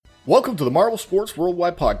Welcome to the Marble Sports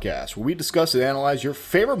Worldwide Podcast, where we discuss and analyze your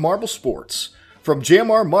favorite marble sports. From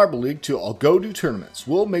JMR Marble League to Algodo tournaments,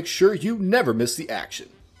 we'll make sure you never miss the action.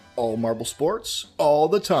 All marble sports, all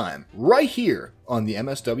the time, right here on the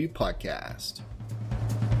MSW Podcast.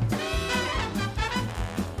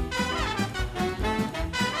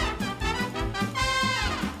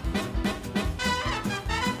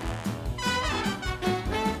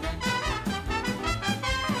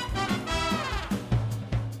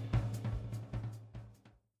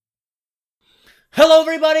 Hello,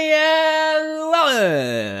 everybody, and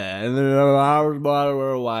welcome to the Marble Sports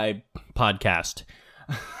Worldwide Podcast.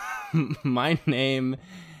 My name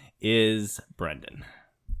is Brendan.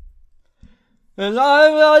 And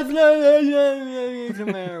I'm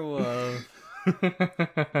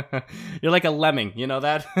You're like a lemming, you know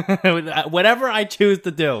that? Whatever I choose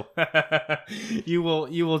to do, you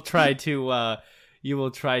will try to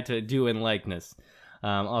do in likeness.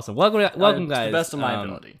 Awesome. Welcome, guys. To the best of my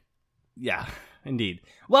ability. Yeah. Indeed.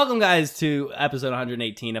 Welcome, guys, to episode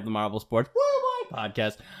 118 of the Marble Sports Worldwide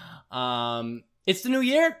Podcast. It's the new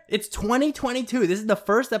year. It's 2022. This is the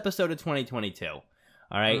first episode of 2022. All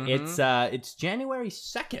right. Mm-hmm. It's January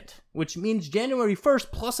 2nd, which means January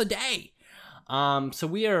 1st plus a day. So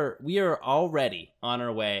we are already on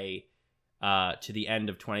our way to the end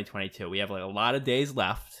of 2022. We have like a lot of days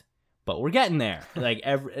left, but we're getting there. Like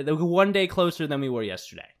one day closer than we were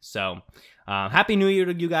yesterday. So. Happy New Year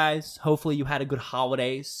to you guys. Hopefully you had a good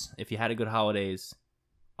holidays. If you had a good holidays,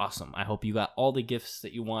 awesome. I hope you got all the gifts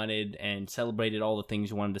that you wanted and celebrated all the things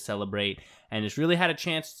you wanted to celebrate and just really had a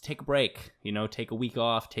chance to take a break, take a week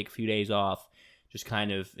off, take a few days off, just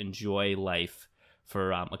kind of enjoy life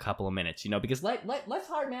for a couple of minutes, because life's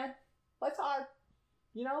hard, man. Life's hard,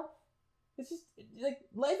 It's just, like,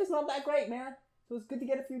 life is not that great, man. So it's good to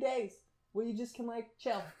get a few days where you just can,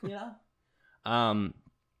 chill,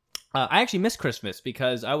 I actually missed Christmas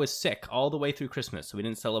because I was sick all the way through Christmas, so we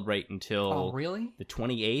didn't celebrate until the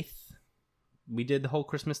 28th. We did the whole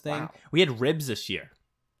Christmas thing. Wow. We had ribs this year,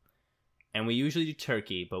 and we usually do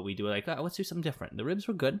turkey, but we do let's do something different. The ribs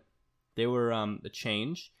were good. They were a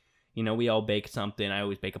change. We all bake something. I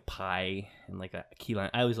always bake a pie and a key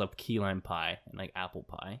lime. I always love key lime pie and apple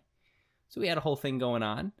pie. So we had a whole thing going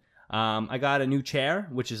on. I got a new chair,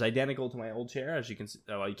 which is identical to my old chair, as you can see.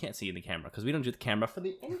 Well, you can't see in the camera because we don't do the camera for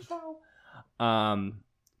the intro.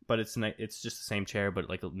 But it's just the same chair, but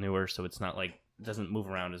newer, so it's not it doesn't move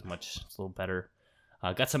around as much. It's a little better.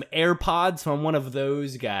 Got some AirPods, so I'm one of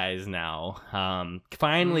those guys now.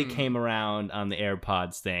 Finally came around on the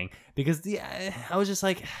AirPods thing because I was just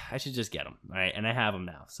like, I should just get them, right? And I have them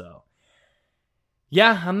now, so.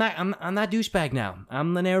 Yeah, I'm that douchebag now.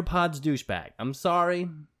 I'm an AirPods douchebag. I'm sorry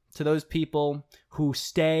to those people who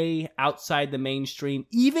stay outside the mainstream,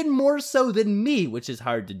 even more so than me, which is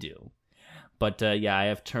hard to do. But yeah, I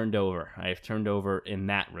have turned over. In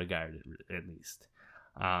that regard, at least.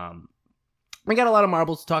 We got a lot of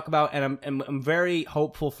marbles to talk about, and I'm very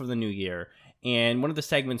hopeful for the new year. And one of the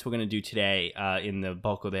segments we're going to do today in the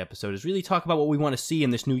bulk of the episode is really talk about what we want to see in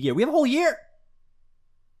this new year. We have a whole year.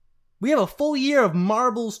 We have a full year of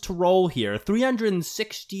marbles to roll here.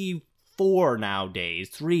 364 nowadays,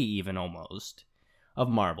 3 even almost, of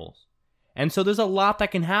marbles. And so there's a lot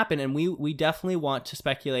that can happen, and we definitely want to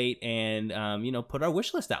speculate and put our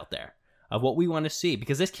wish list out there of what we want to see,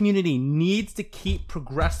 because this community needs to keep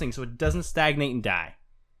progressing so it doesn't stagnate and die.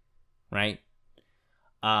 Right?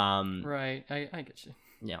 Right. I get you.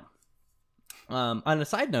 Yeah. On a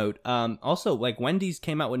side note, also Wendy's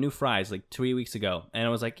came out with new fries 3 weeks ago, and I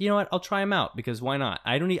was like, you know what, I'll try them out because why not?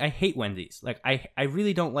 I hate Wendy's. I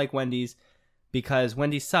really don't like Wendy's because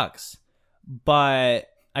Wendy's sucks. But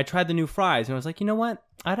I tried the new fries and I was like, you know what,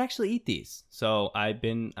 I'd actually eat these. So I've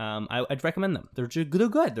been, I'd recommend them. They're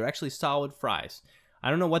good. They're actually solid fries. I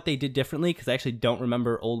don't know what they did differently because I actually don't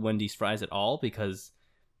remember old Wendy's fries at all because,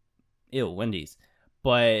 ew, Wendy's.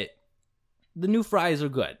 But the new fries are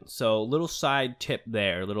good. So little side tip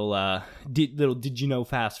there, little did you know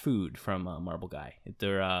fast food from Marble Guy.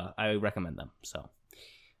 They're I recommend them. So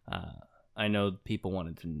I know people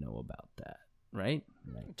wanted to know about that, right?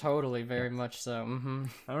 Totally, very much so. Mm-hmm.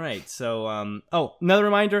 All right. So another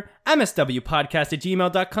reminder,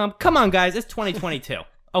 mswpodcast@gmail.com. Come on, guys, it's 2022.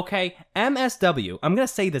 Okay, MSW. I'm gonna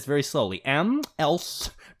say this very slowly.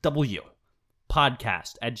 MSW.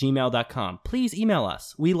 podcast@gmail.com. Please email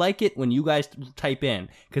us. We like it when you guys type in,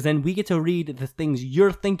 because then we get to read the things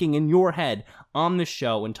you're thinking in your head on the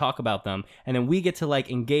show and talk about them, and then we get to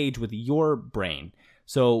engage with your brain.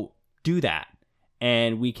 So do that,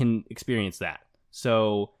 and we can experience that.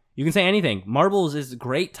 So You can say anything. Marbles is a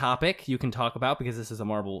great topic you can talk about because this is a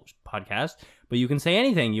Marvel podcast, but you can say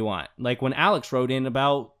anything you want. Like when Alex wrote in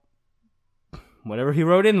about whatever he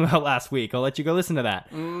wrote in about last week. I'll let you go listen to that.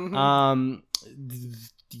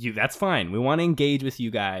 That's fine. We want to engage with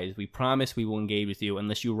you guys. We promise we will engage with you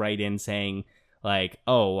unless you write in saying like,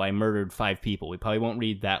 oh, I murdered 5 people. We probably won't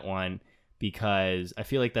read that one because I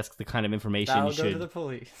feel like that's the kind of information That'll go to the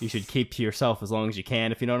police. You should keep to yourself as long as you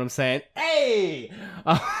can, if you know what I'm saying. Hey!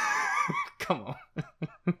 Come on.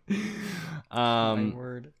 My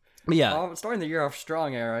word. Yeah. Well, starting the year off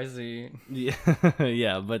strong air, I see. Yeah,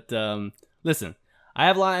 yeah, but listen, I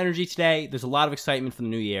have a lot of energy today. There's a lot of excitement for the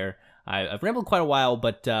new year. I've rambled quite a while,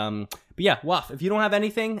 but yeah, Waff, if you don't have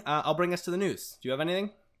anything, I'll bring us to the news. Do you have anything?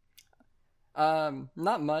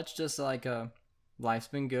 Not much, just like life's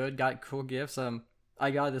been good, got cool gifts.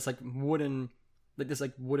 I got this wooden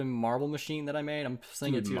marble machine that I made. I'm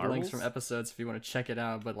sending it to you links from episodes if you want to check it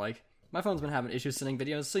out, but like my phone's been having issues sending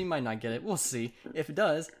videos, so you might not get it. We'll see. If it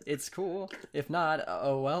does, it's cool. If not,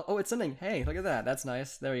 oh well. Oh, it's sending. Hey, look at that. That's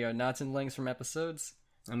nice. There you go. Now it's in links from episodes.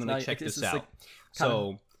 I'm gonna check this out.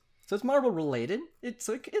 So it's marble related. It fits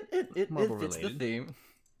the theme.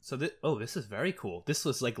 So this is very cool. This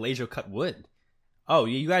was like laser cut wood. Oh,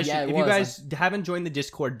 you guys! If you guys haven't joined the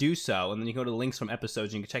Discord, do so, and then you go to links from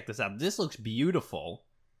episodes and you can check this out. This looks beautiful.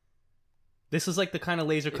 This is like the kind of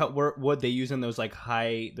laser cut wood they use in those like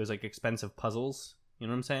expensive puzzles. You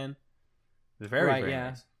know what I'm saying? Very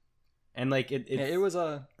nice. And like it was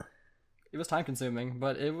time consuming,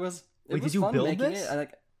 but it was. Wait, did you build this?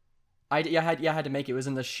 I had to make it. It was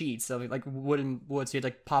in the sheets of like wood, so you had to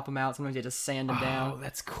like pop them out. Sometimes you had to sand them down. Oh,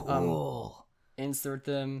 that's cool. Insert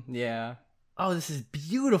them, yeah. Oh, this is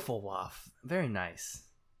beautiful, Waff. Very nice.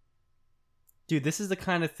 Dude, this is the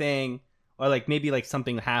kind of thing, or like maybe like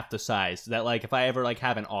something half the size, that like if I ever like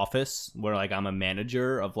have an office where like I'm a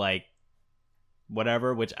manager of like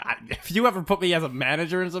whatever, which if you ever put me as a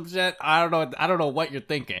manager in some shit, I don't know what you're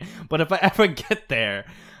thinking. But if I ever get there,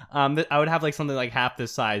 I would have like something like half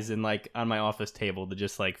this size and like on my office table to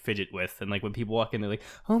just like fidget with, and like when people walk in, they're like,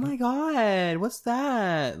 "Oh my god, what's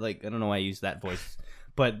that?" Like I don't know why I use that voice,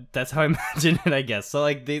 but that's how I imagine it, I guess. So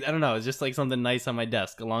like I don't know, it's just like something nice on my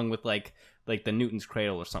desk, along with like the Newton's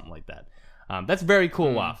Cradle or something like that. That's very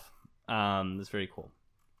cool, Waff. That's very cool.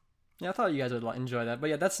 Yeah, I thought you guys would enjoy that, but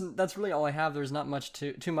yeah, that's really all I have. There's not much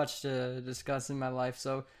too much to discuss in my life,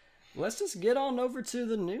 so. Let's just get on over to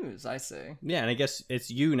the news, I say. Yeah, and I guess it's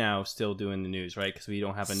you now still doing the news, right? Because we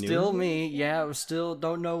don't have a news. Still me, yeah. We still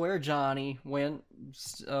don't know where Johnny went.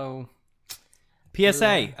 So,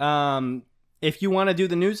 PSA, if you want to do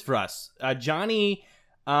the news for us, Johnny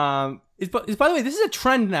is by the way, this is a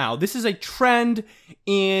trend now. This is a trend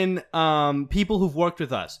in people who've worked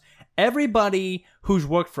with us. Everybody who's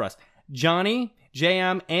worked for us, Johnny,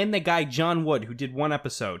 JM, and the guy John Wood, who did one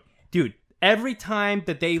episode. Dude, every time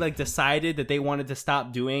that they like decided that they wanted to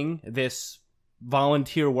stop doing this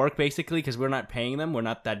volunteer work, basically, because we're not paying them, we're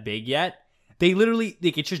not that big yet, they literally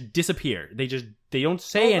it just disappear. They don't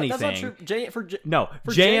say anything. That's not true.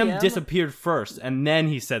 JM disappeared first, and then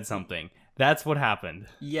he said something. That's what happened.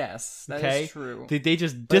 Yes, that is true. They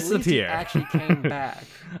just disappear. At least he actually came back.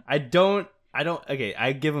 I don't. Okay,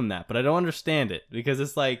 I give him that, but I don't understand it because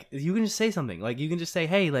it's like you can just say something. Like you can just say,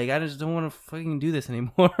 "Hey, like I just don't want to fucking do this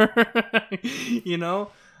anymore," you know.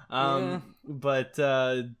 Yeah. But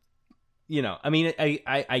you know, I mean,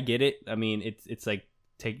 I get it. I mean, it's like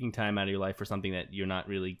taking time out of your life for something that you're not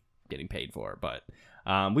really getting paid for. But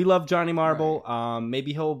we love Johnny Marble. Right.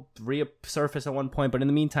 Maybe he'll resurface at one point. But in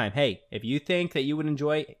the meantime, hey, if you think that you would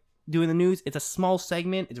enjoy doing the news, it's a small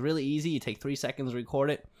segment. It's really easy. You take 3 seconds to record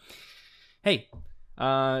it. Hey,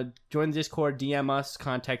 join the Discord, DM us,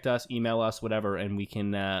 contact us, email us, whatever, and we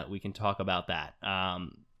can talk about that.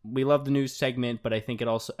 We love the news segment, but I think it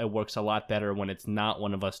works a lot better when it's not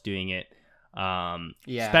one of us doing it.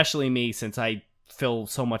 Especially me, since I fill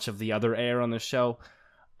so much of the other air on the show.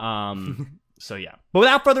 So yeah. But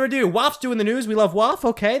without further ado, Waff's doing the news. We love Waff.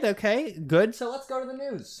 Okay, good. So let's go to the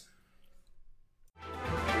news.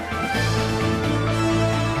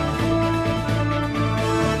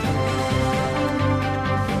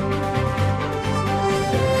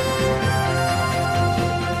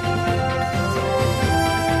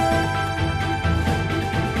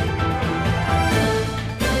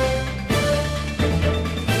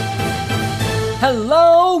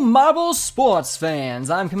 Hello, Marble Sports fans!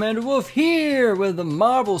 I'm Commander Wolf here with the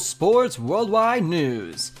Marble Sports Worldwide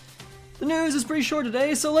News. The news is pretty short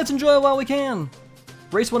today, so let's enjoy it while we can.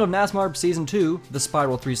 Race 1 of NASMAR Season 2, the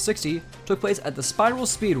Spiral 360, took place at the Spiral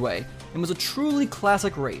Speedway and was a truly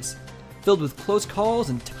classic race, filled with close calls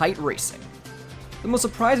and tight racing. The most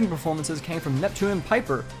surprising performances came from Neptune and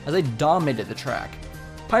Piper as they dominated the track.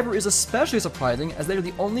 Piper is especially surprising as they are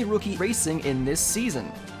the only rookie racing in this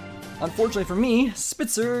season. Unfortunately for me,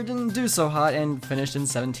 Spitzer didn't do so hot and finished in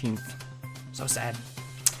 17th. So sad.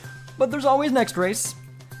 But there's always next race.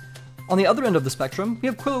 On the other end of the spectrum, we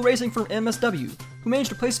have Quillo Racing from MSW, who managed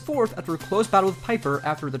to place 4th after a close battle with Piper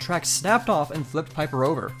after the track snapped off and flipped Piper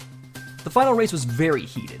over. The final race was very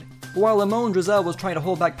heated, but while Lamone Drizel was trying to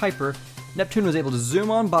hold back Piper, Neptune was able to zoom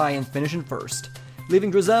on by and finish in 1st,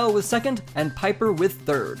 leaving Drizel with 2nd and Piper with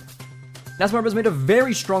 3rd. NASCAR has made a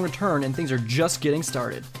very strong return and things are just getting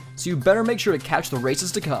started, so you better make sure to catch the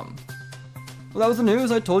races to come. Well, that was the news.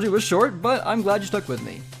 I told you it was short, but I'm glad you stuck with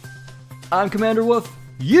me. I'm Commander Wolf.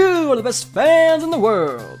 You are the best fans in the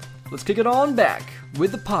world. Let's kick it on back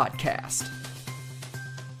with the podcast.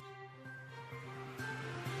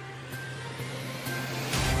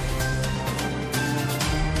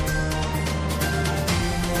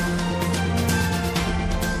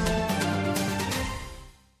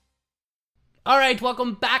 All right,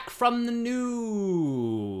 welcome back from the news.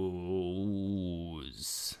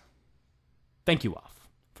 Thank you, Off,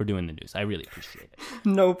 for doing the news. I really appreciate it.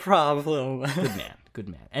 No problem. Good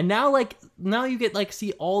man. And now you get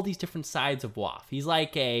see all these different sides of Waff. He's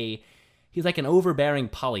like an overbearing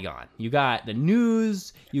polygon. You got the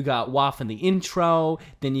news, you got Waff in the intro,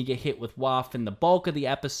 then you get hit with Waff in the bulk of the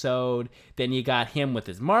episode, then you got him with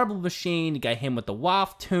his marble machine, you got him with the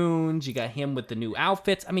Waff tunes, you got him with the new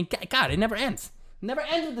outfits. I mean, God, it never ends. It never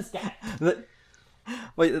ends with this guy.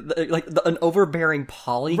 Wait, an overbearing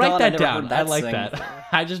polygon? Write that down. I like that.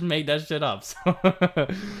 I just made that shit up. So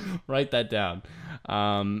write that down.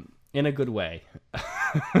 In a good way.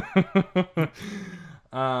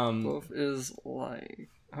 Wolf is like,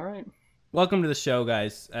 all right. Welcome to the show,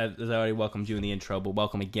 guys. As I already welcomed you in the intro, but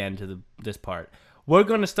welcome again to this part. We're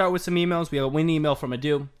going to start with some emails. We have one email from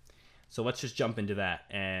Adu, so let's just jump into that.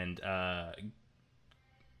 And I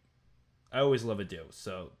always love Adu,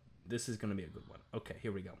 so this is going to be a good one. Okay,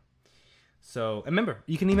 here we go. So, remember,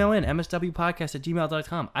 you can email in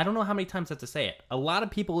mswpodcast@gmail.com. I don't know how many times I have to say it. A lot of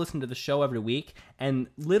people listen to the show every week, and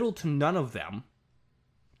little to none of them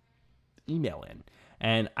email in.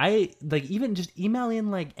 And I, even just email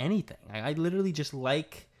in, anything. I literally just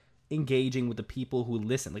like engaging with the people who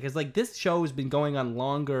listen. Because, this show has been going on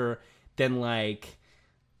longer than, it's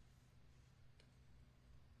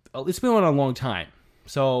been going on a long time.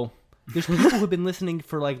 So there's people who've been listening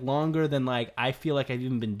for longer than I feel like I've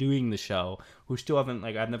even been doing the show, who still haven't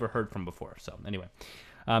I've never heard from before. So anyway,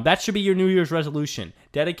 that should be your New Year's resolution.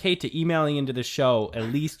 Dedicate to emailing into the show at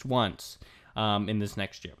least once in this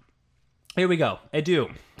next year. Here we go. Adu,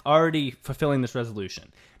 already fulfilling this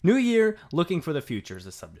resolution. New year, looking for the future is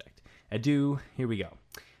the subject. Adu, here we go.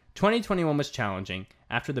 2021 was challenging.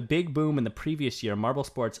 After the big boom in the previous year, marble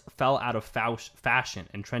sports fell out of fashion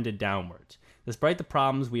and trended downwards. Despite the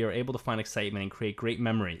problems, we are able to find excitement and create great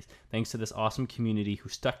memories thanks to this awesome community who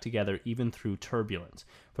stuck together even through turbulence.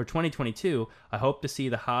 For 2022, I hope to see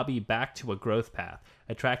the hobby back to a growth path,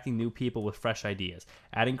 attracting new people with fresh ideas,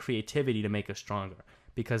 adding creativity to make us stronger,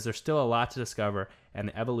 because there's still a lot to discover and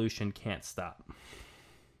the evolution can't stop.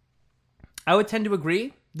 I would tend to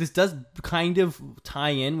agree. This does kind of tie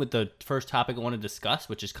in with the first topic I want to discuss,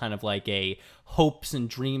 which is kind of like a hopes and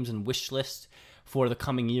dreams and wish list for the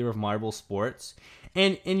coming year of marble sports.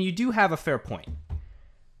 And you do have a fair point.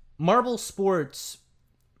 Marble sports,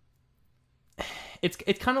 it's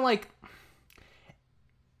kind of like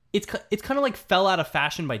it's kind of like fell out of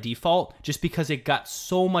fashion by default just because it got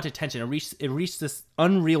so much attention. It reached this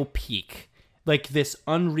unreal peak, this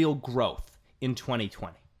unreal growth in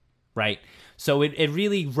 2020, right? So it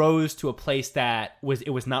really rose to a place that it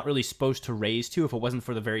was not really supposed to raise to if it wasn't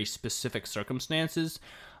for the very specific circumstances.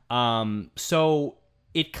 So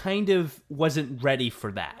it kind of wasn't ready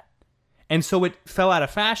for that. And so it fell out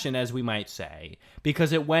of fashion, as we might say,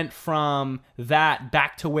 because it went from that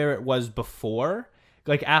back to where it was before.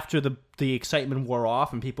 After the excitement wore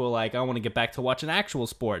off and people were like, I want to get back to watching actual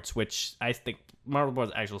sports, which I think marble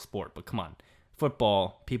sports is actual sport, but come on.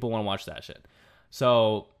 Football, people want to watch that shit.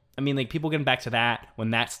 So, I mean, people getting back to that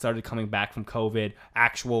when that started coming back from COVID,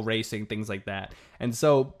 actual racing, things like that. And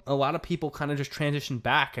so a lot of people kind of just transitioned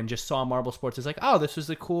back and just saw marble sports as oh, this was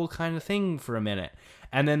a cool kind of thing for a minute.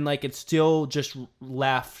 And then it still just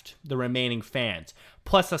left the remaining fans.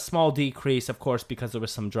 Plus a small decrease, of course, because there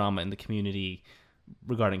was some drama in the community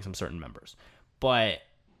regarding some certain members. But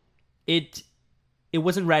it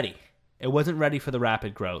wasn't ready. It wasn't ready for the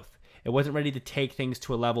rapid growth. It wasn't ready to take things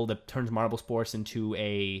to a level that turns marble sports into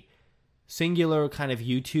a singular kind of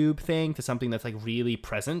YouTube thing, to something that's really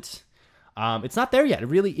present. It's not there yet. It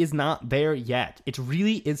really is not there yet. It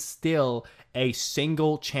really is still a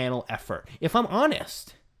single channel effort. If I'm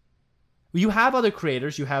honest, you have other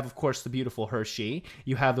creators. You have, of course, the beautiful Hershey.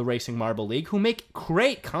 You have the Racing Marble League, who make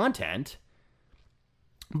great content.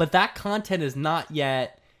 But that content is not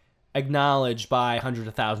yet acknowledged by hundreds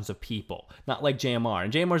of thousands of people. Not like JMR.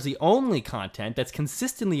 And JMR is the only content that's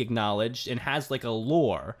consistently acknowledged and has like a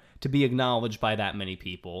lore to be acknowledged by that many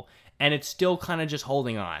people. And it's still kind of just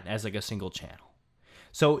holding on as like a single channel.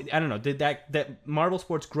 So, I don't know, did that Marble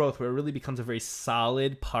Sports growth where it really becomes a very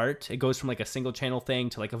solid part, it goes from like a single channel thing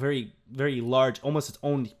to like a very, very large, almost its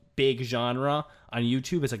own big genre on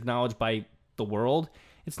YouTube is acknowledged by the world.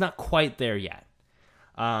 It's not quite there yet.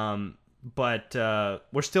 But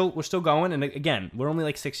we're still going. And again, we're only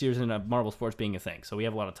like 6 years into Marble Sports being a thing. So we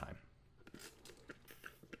have a lot of time.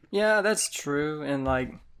 Yeah, that's true. And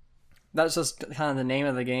like, that's just kind of the name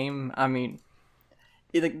of the game. I mean,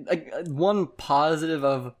 one positive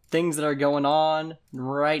of things that are going on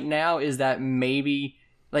right now is that maybe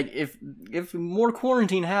like if more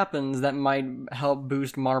quarantine happens, that might help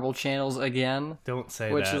boost Marble channels again. Don't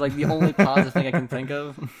say which that. Is like the only positive thing I can think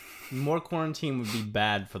of. More quarantine would be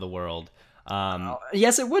bad for the world.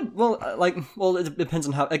 Yes, it would. Well, it depends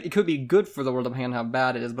on how. Like, it could be good for the world depending on how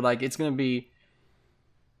bad it is. But like, it's gonna be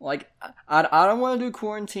like I don't want to do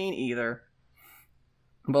quarantine either.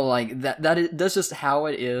 But like that's just how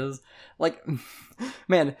it is. Like,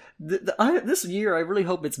 man, this year I really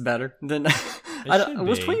hope it's better than.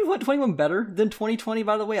 Was 2021 better than 2020?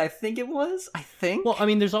 By the way, I think it was. Well, I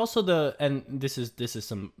mean, there's also and this is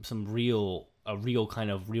some real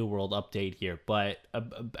kind of real world update here, but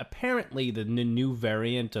apparently the new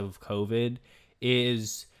variant of COVID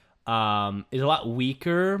is a lot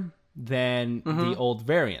weaker than the old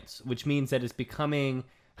variants, which means that it's becoming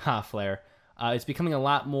it's becoming a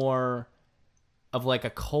lot more of like a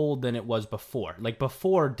cold than it was before. Like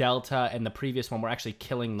before, Delta and the previous one were actually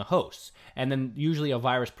killing the hosts. And then usually a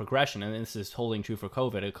virus progression, and this is holding true for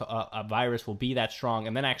COVID, a virus will be that strong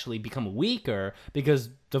and then actually become weaker because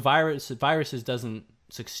the viruses doesn't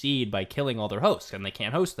succeed by killing all their hosts, and they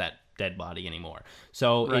can't host that dead body anymore.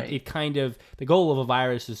 So right. it kind of, the goal of a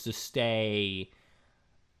virus is to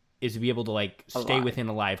be able to like stay within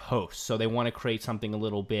a live host. So they want to create something a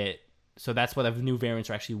little bit, so that's why the new variants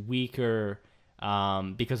are actually weaker,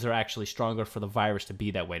 because they're actually stronger for the virus to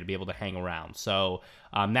be that way, to be able to hang around. So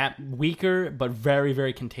that weaker but very,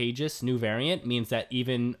 very contagious new variant means that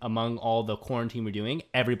even among all the quarantine we're doing,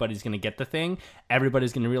 everybody's going to get the thing.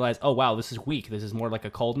 Everybody's going to realize, oh, wow, this is weak. This is more like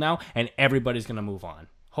a cold now. And everybody's going to move on.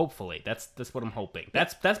 Hopefully. That's what I'm hoping.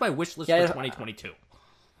 That's my wish list for 2022.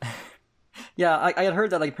 Yeah, I had heard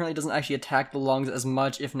that like apparently it doesn't actually attack the lungs as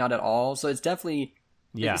much, if not at all. So it's definitely...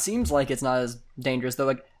 Yeah. It seems like it's not as dangerous, though.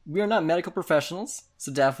 Like, we are not medical professionals,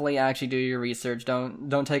 so definitely actually do your research.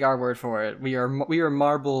 Don't take our word for it. We are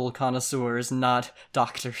marble connoisseurs, not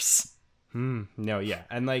doctors. No, yeah,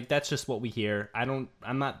 and like that's just what we hear. I'm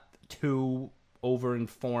not too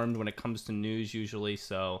over-informed when it comes to news usually,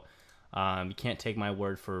 so you can't take my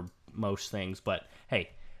word for most things. But hey,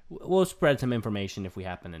 we'll spread some information if we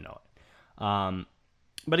happen to know it.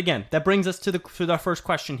 But again, that brings us to our first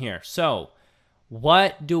question here. So,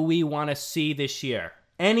 what do we want to see this year?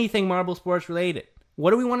 Anything Marble Sports related.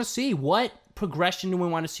 What do we want to see? What progression do we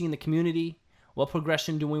want to see in the community? What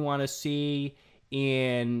progression do we want to see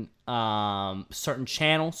in certain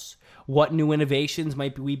channels? What new innovations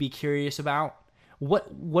might we be curious about? What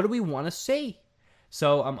do we want to see?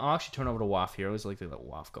 So I'll actually turn over to Waf here. I always like to let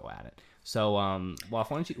Waf go at it. So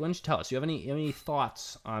Waf, why don't you tell us? Do you have any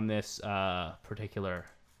thoughts on this particular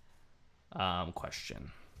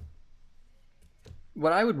question?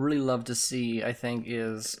 What I would really love to see, I think,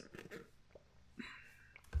 is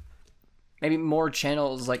maybe more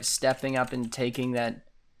channels like stepping up and taking that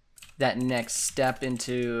next step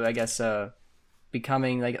into, I guess,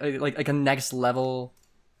 becoming like a next level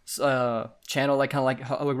channel, like kind of like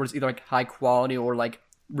where it's either like high quality or like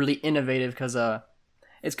really innovative, because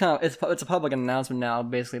it's a public announcement now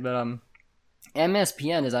basically, but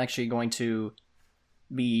MSPN is actually going to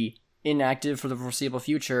be inactive for the foreseeable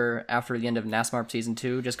future after the end of NASMARP Season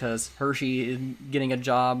 2, just because Hershey is getting a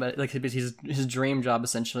job, like his dream job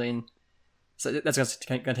essentially, and so that's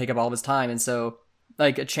going to take up all of his time. And so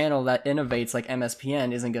like a channel that innovates like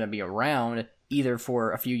MSPN isn't going to be around either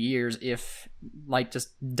for a few years, if like just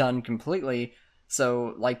done completely.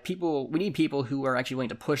 So like we need people who are actually willing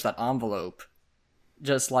to push that envelope,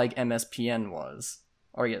 just like MSPN was,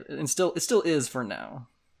 or yeah, and it still is for now.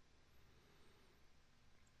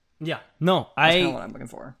 Yeah, no, that's kind of what I'm looking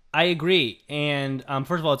for. I agree. And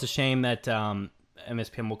first of all, it's a shame that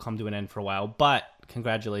MSPN will come to an end for a while, but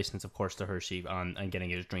congratulations, of course, to Hershey on getting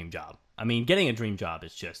his dream job. I mean, getting a dream job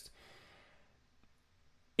is just...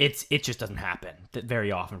 It just doesn't happen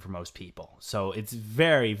very often for most people. So it's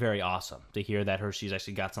very, very awesome to hear that Hershey's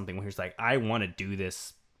actually got something where he's like, I want to do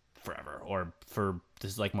this forever, or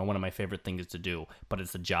this is like one of my favorite things to do, but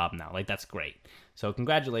it's a job now. Like, that's great. So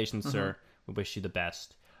congratulations, sir. We wish you the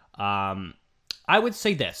best. I would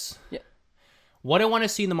say this. Yeah. What I want to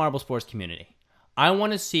see in the marble sports community, I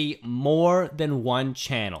want to see more than one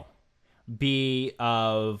channel be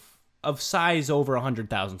of size over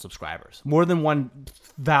 100,000 subscribers. More than one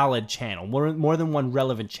valid channel. More than one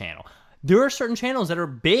relevant channel. There are certain channels that are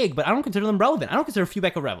big, but I don't consider them relevant. I don't consider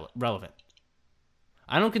Fubeca relevant.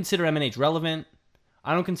 I don't consider MNH relevant.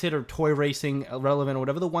 I don't consider Toy Racing relevant, or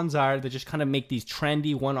whatever the ones are that just kind of make these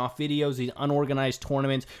trendy one-off videos, these unorganized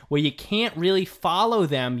tournaments where you can't really follow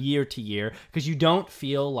them year to year because you don't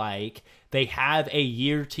feel like they have a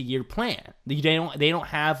year-to-year plan. They don't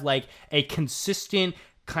have like a consistent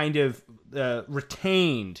kind of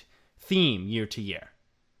retained theme year to year.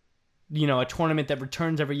 You know, a tournament that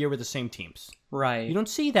returns every year with the same teams. Right. You don't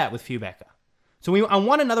see that with Fubeca. So I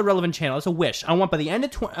want another relevant channel. It's a wish. I want by the end of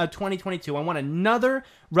 2022, I want another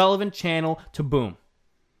relevant channel to boom.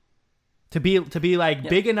 To be like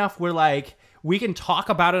big enough where like we can talk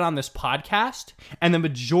about it on this podcast, and the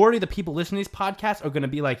majority of the people listening to these podcasts are going to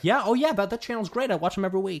be like, yeah, oh yeah, that channel's great. I watch them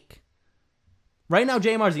every week. Right now,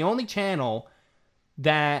 JMR is the only channel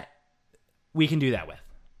that we can do that with.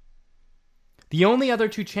 The only other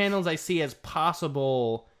two channels I see as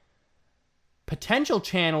possible potential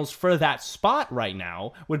channels for that spot right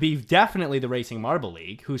now would be definitely the Racing Marble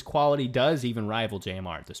League, whose quality does even rival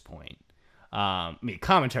JMR at this point. I mean,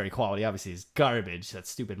 commentary quality obviously is garbage. That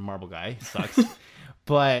stupid marble guy sucks.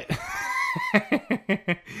 But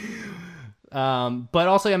but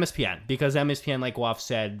also MSPN, because MSPN, like Waf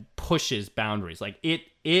said, pushes boundaries. Like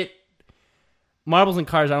it marbles and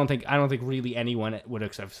cars, I don't think really anyone would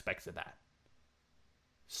have expected that.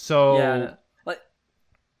 So yeah, like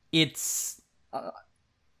it's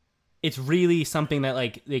really something that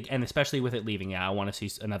like, and especially with it leaving, I want to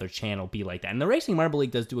see another channel be like that. And the Racing Marble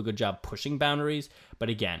League does do a good job pushing boundaries, but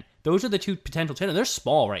again, those are the two potential channels. They're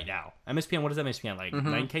small right now. MSPN, what is MSPN, like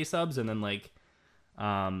 9K subs, and then like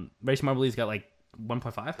Racing Marble League's got like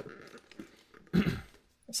 1.5,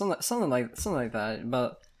 something like that.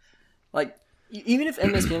 But like, even if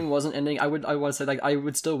MSPN wasn't ending, I would say like I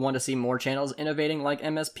would still want to see more channels innovating like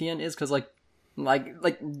MSPN is, because like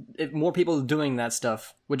if more people doing that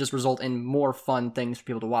stuff would just result in more fun things for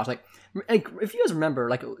people to watch. Like if you guys remember,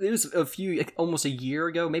 like it was almost a year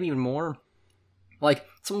ago, maybe even more, like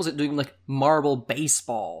someone was doing like marble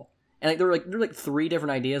baseball, and like there were 3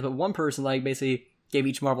 different ideas, but one person like basically gave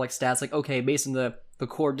each marble like stats, like, okay, based on the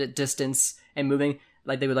coordinate distance and moving,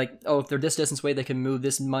 like they would like, oh, if they're this distance away, they can move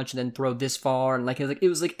this much and then throw this far, and like it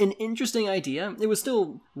was like an interesting idea. It was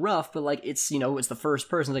still rough, but like it's it's the first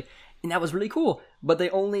person, like, and that was really cool. But they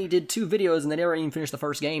only did 2 videos and they never even finished the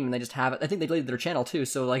first game, and they just have it. I think they deleted their channel too,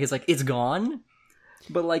 so like it's gone.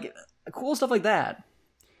 But like cool stuff like that,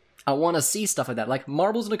 I want to see stuff like that. Like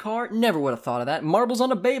marbles in a car, never would have thought of that. Marbles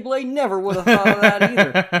on a Beyblade, never would have thought of that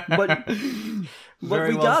either. But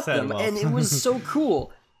we got them, and it was so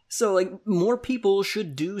cool. So, like, more people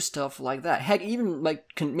should do stuff like that. Heck, even, like,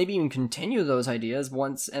 maybe even continue those ideas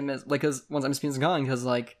once MSPN's gone, because,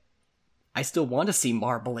 like, I still want to see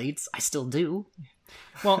Marblades. I still do.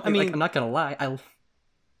 Well, I mean... like, I'm not gonna lie.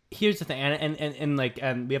 Here's the thing,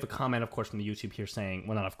 and we have a comment, of course, from the YouTube here saying...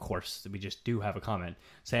 Well, not of course, we just do have a comment,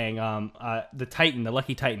 saying the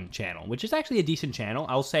Lucky Titan channel, which is actually a decent channel.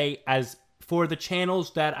 I'll say, as for the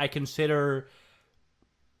channels that I consider...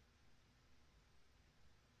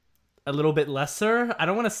 a little bit lesser. I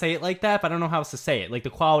don't want to say it like that, but I don't know how else to say it. Like, the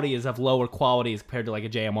quality is of lower quality as compared to like a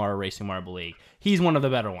JMR or Racing Marble League. He's one of the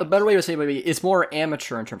better ones. The better way to say it maybe it's more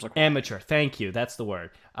amateur in terms of quality. Amateur. Thank you. That's the word.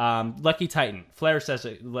 Lucky Titan. Flair says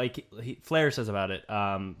it, Flair says about it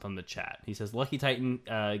from the chat. He says Lucky Titan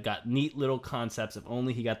got neat little concepts if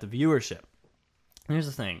only he got the viewership. And here's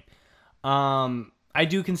the thing. I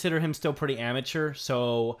do consider him still pretty amateur,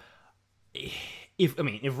 so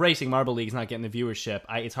if Racing Marble League is not getting the viewership,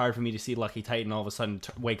 it's hard for me to see Lucky Titan all of a sudden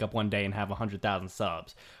wake up one day and have 100,000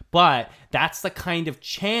 subs. But that's the kind of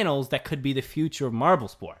channels that could be the future of marble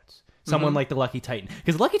sports. Someone like the Lucky Titan.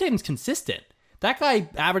 Because Lucky Titan's consistent. That guy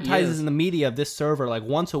advertises in the media of this server like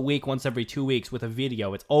once a week, once every 2 weeks with a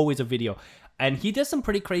video. It's always a video. And he does some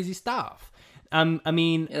pretty crazy stuff. I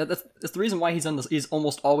mean, that's the reason why he's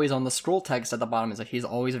almost always on the scroll text at the bottom. Is like he's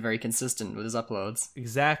always very consistent with his uploads.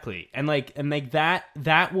 Exactly, and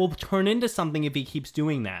that will turn into something if he keeps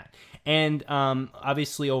doing that. And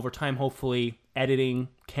obviously, over time, hopefully, editing,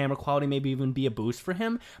 camera quality maybe even be a boost for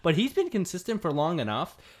him. But he's been consistent for long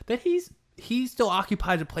enough that he still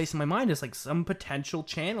occupies a place in my mind as like some potential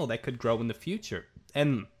channel that could grow in the future.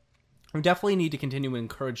 And we definitely need to continue to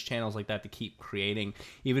encourage channels like that to keep creating,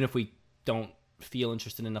 even if we don't feel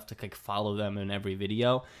interested enough to like follow them in every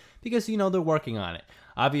video, because you know they're working on it.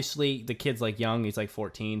 Obviously the kid's like young, he's like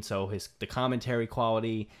 14, so the commentary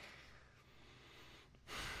quality,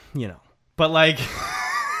 you know, but like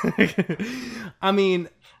I mean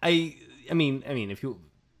if you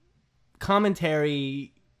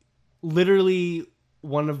commentary, literally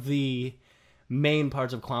one of the main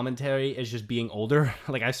parts of commentary is just being older.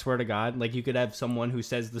 Like, I swear to God, like, you could have someone who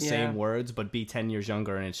says the same words but be 10 years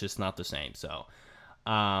younger, and it's just not the same. So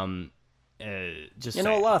just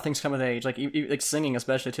a lot of things come with age, like singing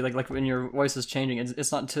especially too, like when your voice is changing,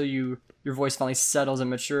 it's not until your voice finally settles and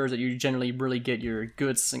matures that you generally really get your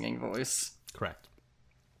good singing voice. Correct.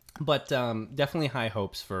 But definitely high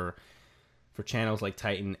hopes for channels like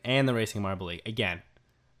Titan and the Racing Marble League. Again,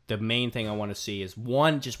 the main thing I want to see is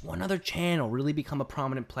one other channel really become a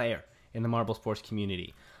prominent player in the marble sports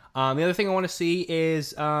community. The other thing I want to see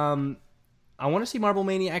is I want to see Marble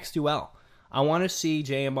Mania X Duel. I want to see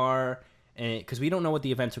JMR, because we don't know what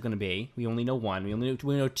the events are going to be. We only know one. We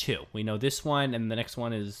know two. We know this one, and the next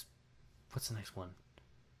one is, what's the next one?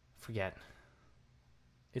 Forget.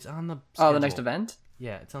 It's on the schedule. Oh, the next event?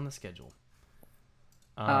 Yeah, it's on the schedule.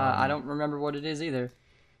 I don't remember what it is either.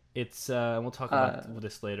 It's we'll talk about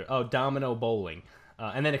this later. Oh, Domino Bowling,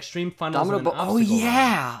 and then Extreme Funnels. Oh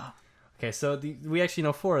yeah. Okay, so we actually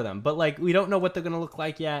know 4 of them, but like we don't know what they're gonna look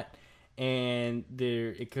like yet, and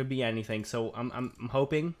it could be anything. So I'm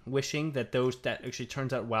hoping, wishing that that actually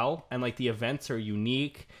turns out well, and like the events are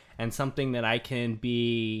unique and something that I can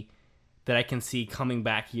see coming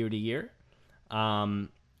back year to year,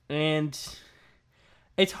 and.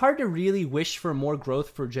 It's hard to really wish for more growth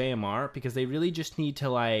for JMR because they really just need to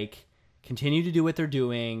like continue to do what they're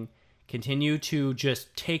doing, continue to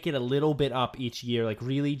just take it a little bit up each year, like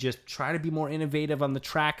really just try to be more innovative on the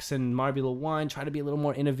tracks and Marbula 1, try to be a little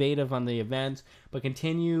more innovative on the events, but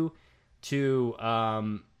continue to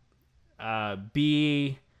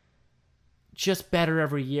be just better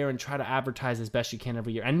every year and try to advertise as best you can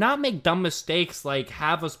every year and not make dumb mistakes like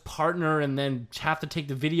have us partner and then have to take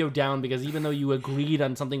the video down because even though you agreed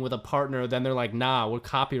on something with a partner, then they're like, nah, we're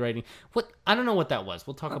copywriting. What? I don't know what that was.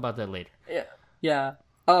 We'll talk about that later. Yeah.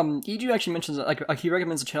 Edu actually mentions like he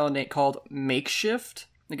recommends a channel called Makeshift.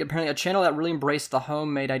 Like apparently a channel that really embraced the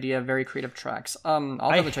homemade idea of very creative tracks. I'll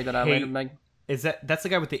have to check that out later, Meg. That's the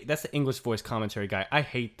guy that's the English voice commentary guy. I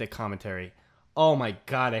hate the commentary. Oh my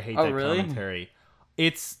God, I hate that commentary.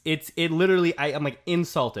 It literally, I'm like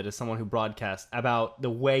insulted as someone who broadcasts about the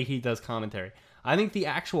way he does commentary. I think the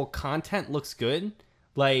actual content looks good.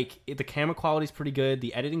 Like the camera quality is pretty good.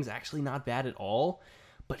 The editing's actually not bad at all.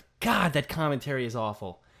 But God, that commentary is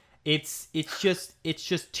awful. It's just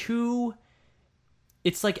too.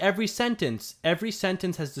 It's like every sentence has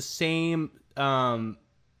the same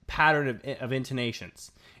pattern of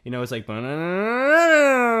intonations. You know, it's like, and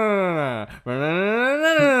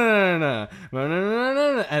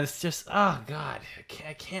it's just, oh God,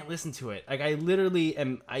 I can't listen to it. Like I literally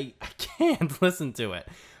I can't listen to it.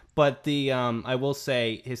 But I will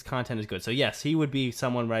say his content is good. So yes, he would be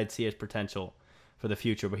someone where I'd see his potential for the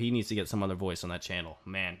future, but he needs to get some other voice on that channel.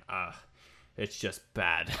 Man, it's just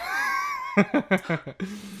bad.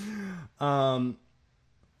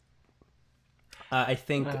 I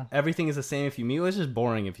think everything is the same if you mute. It's just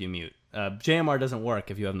boring if you mute. JMR doesn't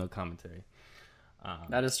work if you have no commentary.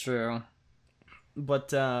 That is true.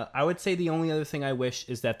 But I would say the only other thing I wish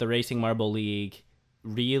is that the Racing Marble League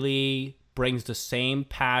really brings the same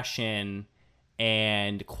passion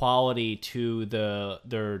and quality to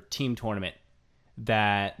their team tournament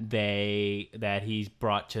that he's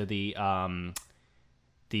brought to the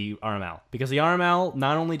RML, because the RML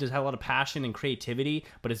not only does have a lot of passion and creativity,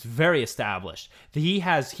 but it's very established. He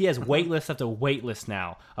has wait list after wait list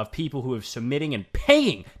now of people who are submitting and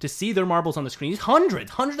paying to see their marbles on the screen.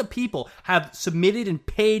 Hundreds of people have submitted and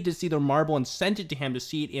paid to see their marble and sent it to him to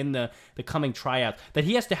see it in the coming tryouts. That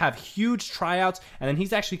he has to have huge tryouts, and then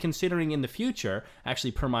he's actually considering in the future,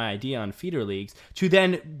 actually per my idea on feeder leagues, to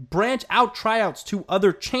then branch out tryouts to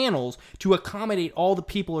other channels to accommodate all the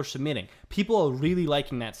people who are submitting. People are really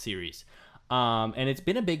liking that series. And it's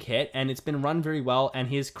been a big hit, and it's been run very well, and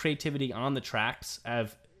his creativity on the tracks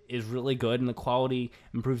is really good, and the quality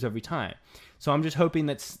improves every time. So I'm just hoping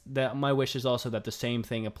that my wish is also that the same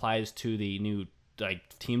thing applies to the new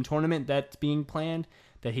team tournament that's being planned,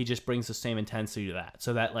 that he just brings the same intensity to that,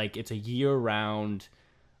 so that it's a year round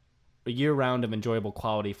of enjoyable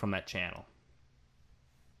quality from that channel.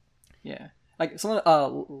 Yeah. Like someone,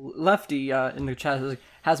 Lefty in the chat says,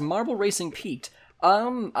 has marble racing peaked?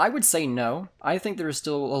 I would say no. I think there is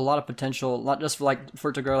still a lot of potential, not just for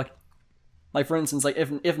it to grow. Like for instance, like if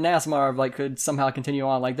NASMAR like could somehow continue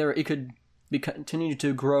on, like it could continue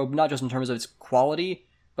to grow, not just in terms of its quality,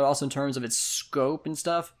 but also in terms of its scope and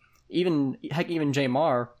stuff. Even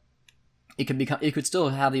JMR, it could still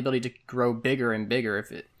have the ability to grow bigger and bigger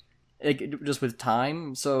if it just with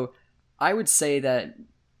time. So I would say that,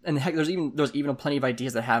 and heck, there's even plenty of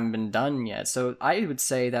ideas that haven't been done yet. So I would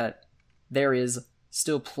say that there is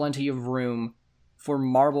still plenty of room for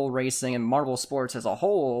marble racing and marble sports as a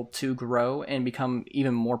whole to grow and become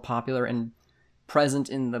even more popular and present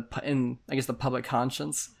in I guess the public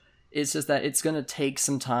conscience. It's just that it's going to take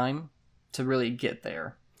some time to really get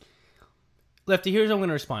there. Lefty, here's how I'm going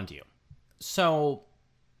to respond to you. So,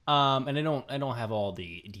 and I don't have all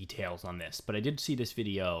the details on this, but I did see this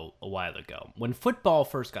video a while ago when football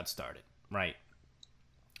first got started, right?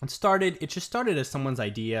 It just started as someone's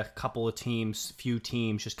idea, a couple of teams, few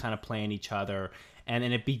teams just kind of playing each other, and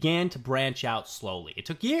then it began to branch out slowly. It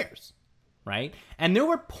took years, right? And there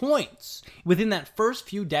were points within that first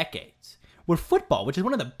few decades where football, which is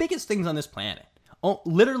one of the biggest things on this planet,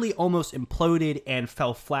 literally almost imploded and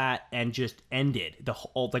fell flat and just ended.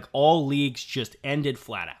 All leagues just ended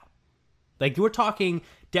flat out. Like, we're talking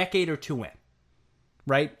decade or two in,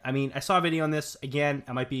 right? I mean, I saw a video on this. Again,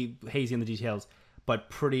 I might be hazy on the details, but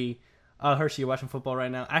pretty... Hershey, you watching football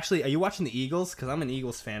right now? Actually, are you watching the Eagles? Because I'm an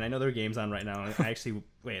Eagles fan. I know their game's on right now.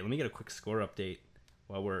 Wait, let me get a quick score update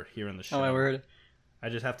while we're here on the show. Oh, I heard. I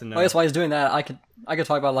just have to know. I guess while he's doing that, I could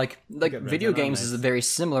talk about like video games is very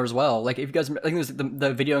similar as well. Like if you guys, I think it was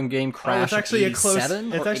the video game Crash. It's actually a close. It's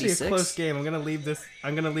actually 86? A close game. I'm gonna leave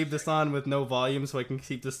this on with no volume so I can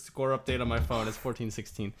keep the score update on my phone. It's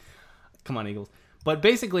 14-16. Come on, Eagles. But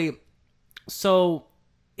basically, so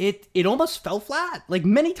it almost fell flat like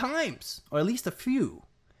many times, or at least a few.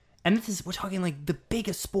 And we're talking like the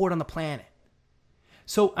biggest sport on the planet.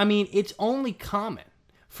 So I mean, it's only common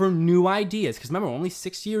for new ideas, because remember, we're only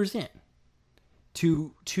 6 years in,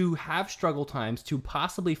 to have struggle times, to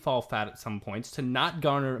possibly fall flat at some points, to not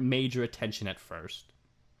garner major attention at first.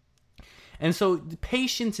 And so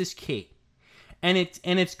patience is key. And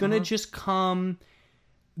it's going to just come...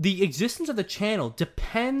 The existence of the channel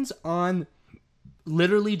depends on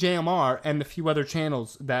literally JMR and the few other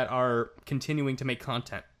channels that are continuing to make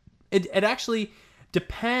content. It actually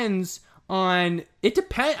depends... And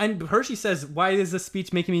Hershey says, why is this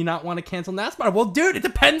speech making me not want to cancel NASMAR? Well, dude, it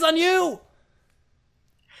depends on you.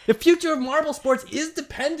 The future of marble sports is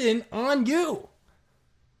dependent on you.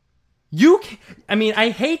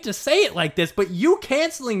 I hate to say it like this, but you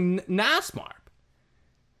canceling NASMAR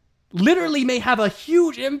literally may have a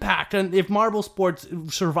huge impact on if marble sports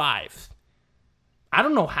survive. I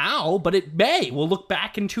don't know how, but it may. We'll look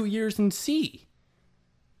back in 2 years and see.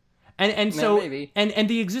 And so maybe. And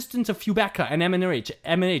the existence of Fubeca and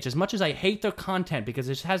MNH, as much as I hate their content because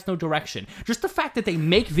it has no direction, just the fact that they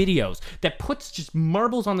make videos that puts just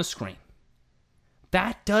marbles on the screen,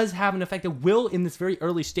 that does have an effect. It will, in this very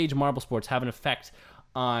early stage of marble sports, have an effect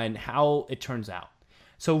on how it turns out.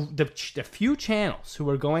 So the few channels who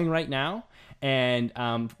are going right now, and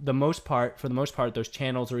for the most part, those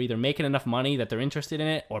channels are either making enough money that they're interested in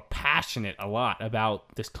it or passionate a lot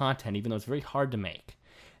about this content, even though it's very hard to make.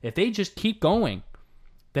 If they just keep going,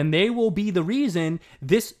 then they will be the reason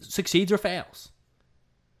this succeeds or fails.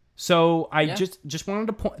 So I just wanted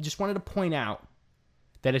to point out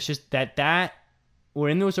that it's just that we're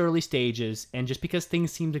in those early stages, and just because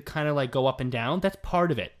things seem to kind of like go up and down, that's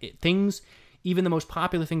part of it. Things, even the most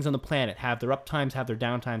popular things on the planet, have their up times, have their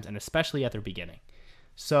down times, and especially at their beginning.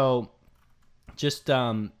 So just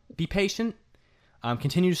be patient.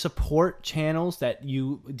 Continue to support channels that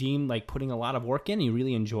you deem like putting a lot of work in and you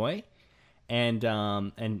really enjoy. And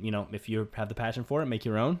if you have the passion for it, make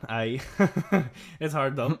your own. It's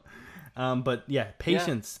hard though. But yeah,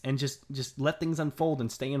 patience and just let things unfold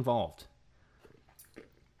and stay involved.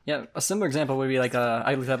 Yeah, a similar example would be like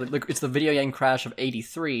it's the video game Crash of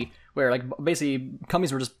 '83, where like basically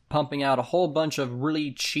companies were just pumping out a whole bunch of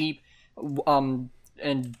really cheap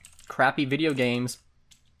and crappy video games.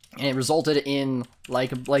 And it resulted in like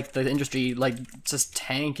the industry like just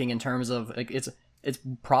tanking in terms of like its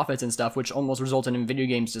profits and stuff, which almost resulted in video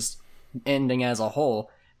games just ending as a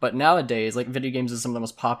whole. But nowadays, like video games is some of the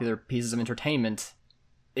most popular pieces of entertainment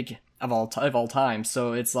of all time.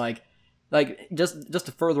 So it's like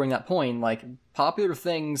just furthering that point, like popular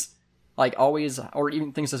things like always, or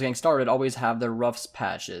even things just getting started, always have their rough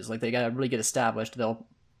patches. Like they gotta really get established. They'll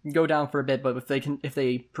go down for a bit, but if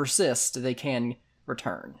they persist, they can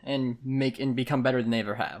return and become better than they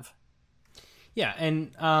ever have. Yeah,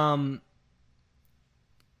 and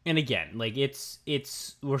again, like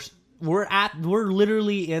we're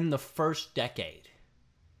literally in the first decade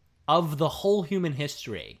of the whole human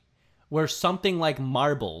history where something like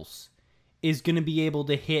marbles is going to be able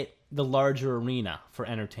to hit the larger arena for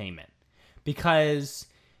entertainment. Because,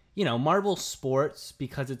 marble sports,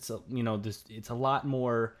 because it's a lot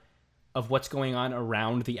more of what's going on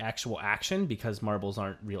around the actual action, because marbles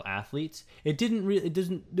aren't real athletes.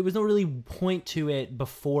 There was no really point to it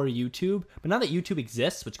before YouTube, but now that YouTube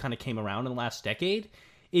exists, which kind of came around in the last decade,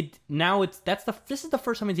 this is the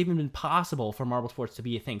first time it's even been possible for marble sports to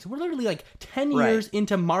be a thing. So we're literally like 10 years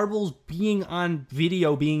into marbles being on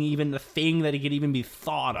video, being even the thing that it could even be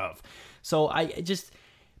thought of. So I just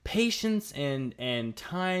patience and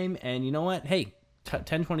time, and you know what? Hey,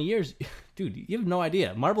 10, 20 years, dude, you have no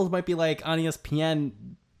idea. Marbles might be like on ESPN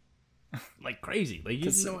like crazy. Like, you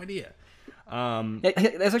have no idea.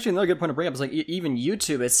 That's actually another good point to bring up. Is like even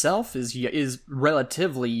YouTube itself is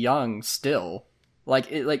relatively young still.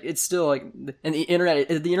 It's still like, and the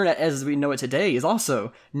internet as we know it today is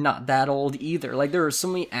also not that old either. Like, there are so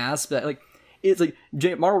many aspects. Like, it's like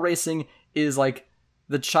marble racing is like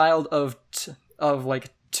the child of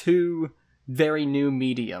like two very new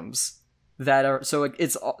mediums that are, so like,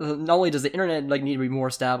 it's not only does the internet like need to be more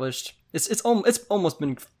established, it's almost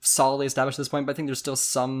been solidly established at this point, but I think there's still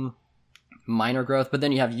some minor growth. But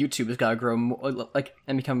then you have YouTube has got to grow more, like,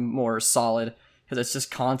 and become more solid, because it's just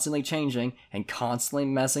constantly changing and constantly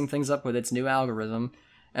messing things up with its new algorithm.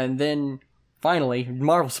 And then finally,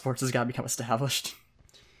 Marble Sports has got to become established.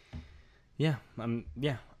 Yeah,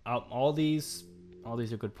 all these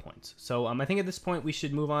are good points. So I think at this point we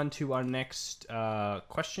should move on to our next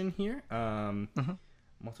question here. I'm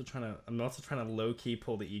also trying to low key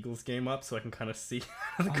pull the Eagles game up so I can kind of see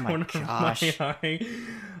the corner of my eye.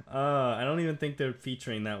 I don't even think they're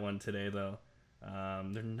featuring that one today though.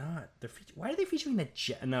 They're not. Why are they featuring the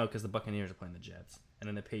Jets? No, because the Buccaneers are playing the Jets and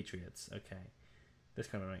then the Patriots. Okay, that's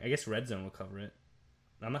kind of annoying. I guess Red Zone will cover it.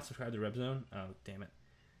 I'm not subscribed to Red Zone. Oh, damn it.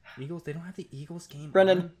 Eagles, they don't have the Eagles game.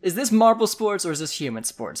 Brendan, on? Is this Marble Sports or is this Human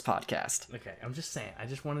Sports podcast? Okay, I'm just saying. I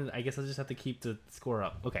guess I'll just have to keep the score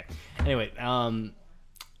up. Okay. Anyway,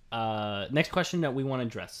 next question that we want to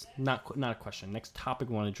address. Not a question. Next topic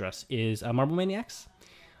we want to address is Marble Maniacs.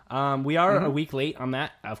 We are a week late on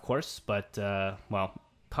that, of course, but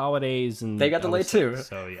holidays and they got delayed too.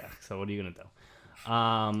 So yeah. So what are you gonna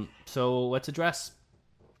do? So let's address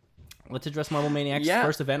Marble Maniacs'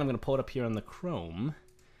 first event. I'm gonna pull it up here on the Chrome.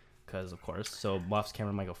 Because, of course, so Buff's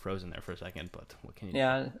camera might go frozen there for a second, but what can you do?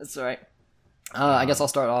 Yeah, that's all right. I guess I'll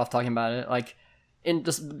start off talking about it. Like,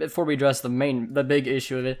 just before we address the big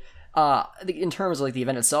issue of it, I think in terms of like the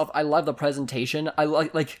event itself, I love the presentation. I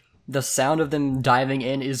like the sound of them diving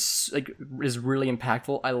in is really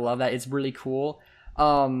impactful. I love that. It's really cool.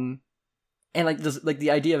 And like this, like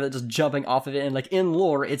the idea of it just jumping off of it, and like in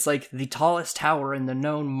lore, it's like the tallest tower in the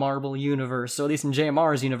known Marble universe. So at least in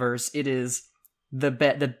JMR's universe, it is the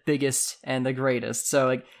biggest and the greatest. So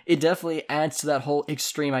like it definitely adds to that whole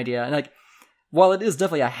extreme idea. And like while it is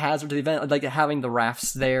definitely a hazard to the event, like having the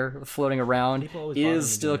rafts there floating around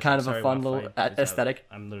is still kind of a fun little aesthetic.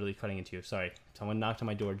 I'm literally cutting into you. Sorry, someone knocked on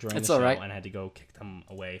my door during the show, and I had to go kick them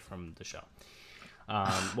away from the show.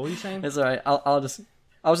 What were you saying? It's all right.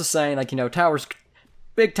 I was just saying, like, towers,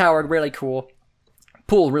 big tower, really cool.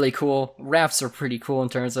 Pool, really cool. Rafts are pretty cool in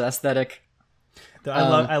terms of aesthetic.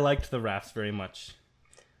 I liked the rafts very much.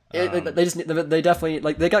 They definitely,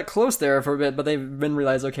 like, they got close there for a bit, but they then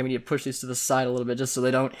realized, okay, we need to push these to the side a little bit just so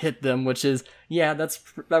they don't hit them, which is, yeah, that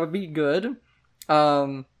would be good.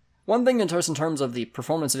 One thing in terms of the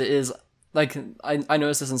performance of it is, like, I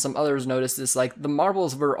noticed this and some others noticed this, like, the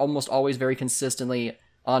marbles were almost always very consistently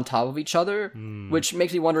on top of each other, which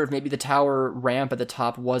makes me wonder if maybe the tower ramp at the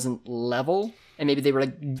top wasn't level, and maybe they were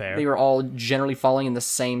they were all generally falling in the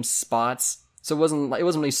same spots. So it wasn't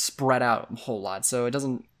really spread out a whole lot. So it's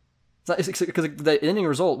because the ending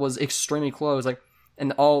result was extremely close, like,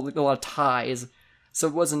 and a lot of ties. So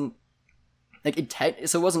it wasn't like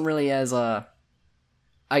so it wasn't really as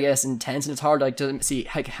I guess intense, and it's hard to see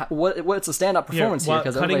what's a standout performance here,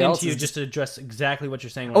 because cutting into you just to address exactly what you're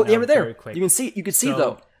saying. They were there. You can see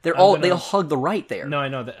though. They all hug the right there. No, I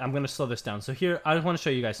know that. I'm going to slow this down. So here, I just want to show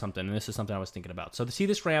you guys something, and this is something I was thinking about. So to see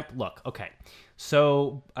this ramp, look, okay.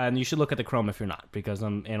 So, and you should look at the Chrome if you're not, because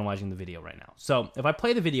I'm analyzing the video right now. So if I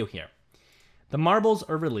play the video here, the marbles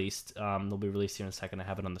are released. They'll be released here in a second. I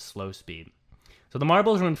have it on the slow speed. So the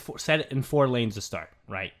marbles are set in 4 lanes to start,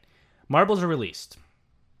 right? Marbles are released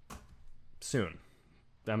soon.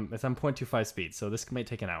 It's on 0.25 speed, so this might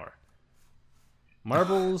take an hour.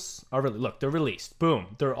 Marbles are they're released.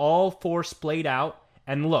 Boom. They're all 4 splayed out.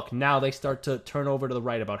 And look, now they start to turn over to the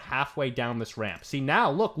right about halfway down this ramp. See, now,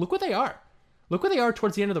 look where they are. Look where they are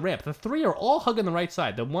towards the end of the ramp. The 3 are all hugging the right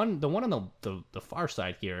side. The one on the far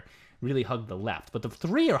side here really hugged the left. But the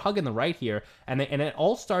 3 are hugging the right here, and it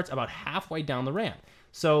all starts about halfway down the ramp.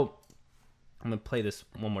 So I'm going to play this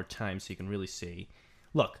one more time so you can really see.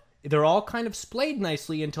 Look, they're all kind of splayed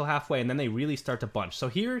nicely until halfway, and then they really start to bunch. So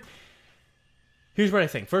here's what I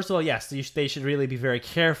think. First of all, yes, they should really be very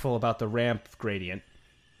careful about the ramp gradient,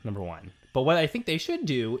 number 1. But what I think they should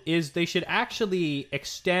do is they should actually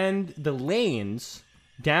extend the lanes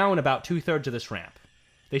down about 2/3 of this ramp.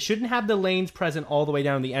 They shouldn't have the lanes present all the way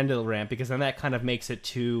down the end of the ramp, because then that kind of makes it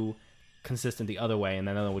too consistent the other way, and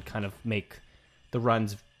then that would kind of make the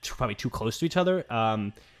runs probably too close to each other,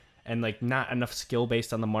 and like not enough skill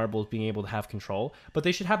based on the marbles being able to have control. But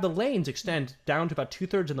they should have the lanes extend down to about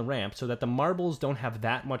 2/3 in the ramp, so that the marbles don't have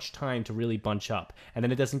that much time to really bunch up, and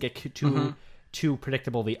then it doesn't get too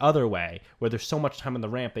predictable the other way, where there's so much time on the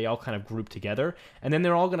ramp they all kind of group together, and then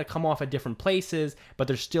they're all going to come off at different places, but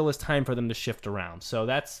there still is time for them to shift around. So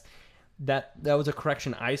that was a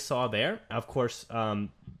correction I saw there. Of course,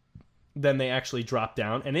 then they actually drop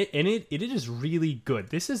down, and it is really good.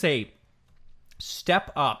 This is a step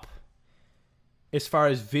up as far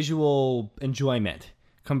as visual enjoyment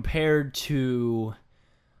compared to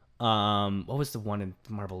what was the one in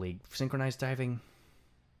Marble League? Synchronized diving?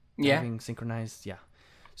 Diving, synchronized, yeah.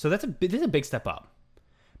 So this is a big step up,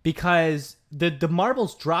 because the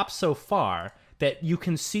marbles drop so far that you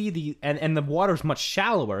can see and the water's much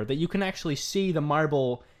shallower, that you can actually see the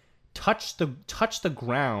marble touch the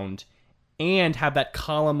ground and have that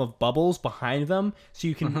column of bubbles behind them, so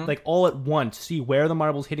you can like all at once see where the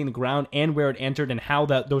marble's hitting the ground and where it entered and how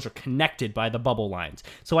those are connected by the bubble lines.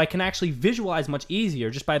 So I can actually visualize much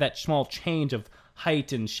easier just by that small change of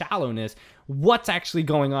height and shallowness what's actually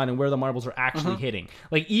going on and where the marbles are actually hitting.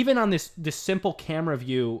 Like, even on this simple camera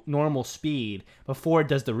view, normal speed, before it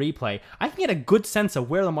does the replay, I can get a good sense of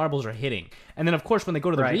where the marbles are hitting. And then, of course, when they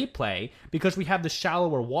go to the replay, because we have the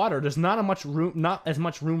shallower water, there's not as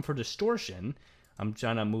much room for distortion. I'm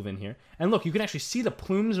trying to move in here. And look, you can actually see the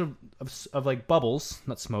plumes of like bubbles,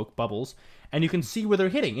 not smoke, bubbles, and you can see where they're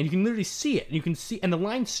hitting, and you can literally see it. And you can see, and the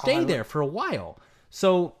lines stay there for a while.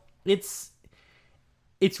 So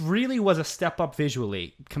it really was a step up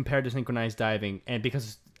visually compared to synchronized diving, and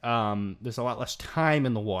because there's a lot less time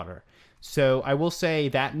in the water. So I will say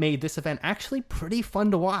that made this event actually pretty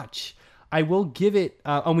fun to watch. I will give it,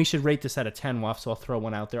 and we should rate this out of 10, Waff, so I'll throw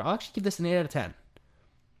one out there. I'll actually give this an 8 out of 10.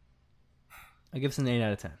 I give this an 8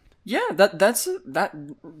 out of 10. Yeah, that's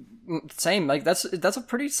same. Like that's a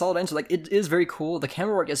pretty solid answer. Like, it is very cool. The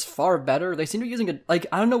camera work is far better. They seem to be using I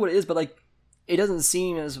don't know what it is, but like, it doesn't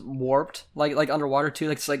seem as warped like underwater too.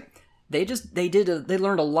 Like, it's like they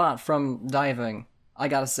learned a lot from diving, I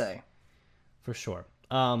gotta say. For sure.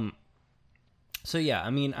 So yeah,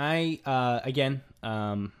 I mean, I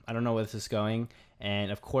don't know where this is going,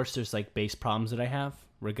 and of course there's like base problems that I have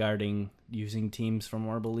regarding using teams from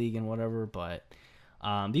Marble League and whatever, but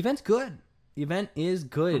the event's good. The event is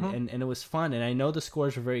good, and it was fun, and I know the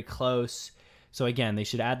scores were very close. So again, they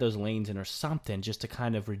should add those lanes in or something just to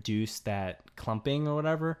kind of reduce that clumping or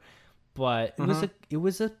whatever. But it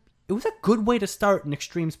was a good way to start an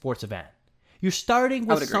extreme sports event. You're starting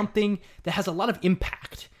with something that has a lot of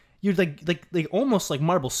impact. You're like almost like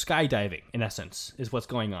marble skydiving in essence is what's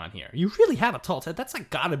going on here. You really have a tall set. That's like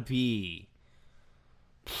gotta be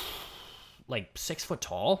like 6 foot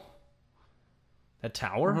tall. That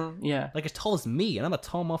tower, yeah, like as tall as me, and I'm a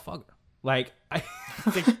tall motherfucker. Like,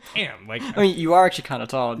 damn, like... I mean, you are actually kind of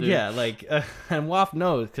tall, dude. Yeah, like, and Waff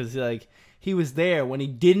knows, because, like, he was there when he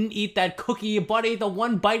didn't eat that cookie, but ate the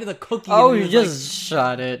one bite of the cookie. Oh, you just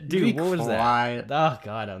shut it. Dude, what was that? Oh,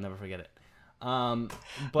 God, I'll never forget it. But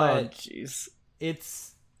jeez.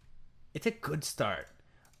 It's a good start.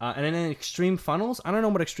 And then in Extreme Funnels, I don't know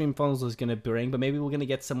what Extreme Funnels is going to bring, but maybe we're going to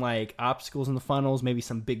get some, like, obstacles in the funnels, maybe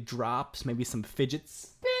some big drops, maybe some fidget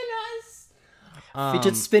spinners.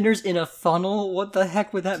 Fidget spinners in a funnel? What the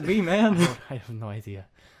heck would that be, man? I have no idea.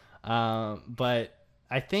 But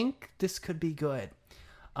I think this could be good.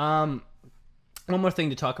 One more thing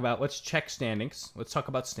to talk about. Let's check standings. Let's talk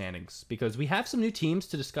about standings, because we have some new teams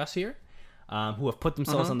to discuss here who have put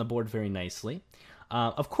themselves on the board very nicely.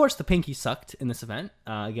 Of course, the Pinkies sucked in this event.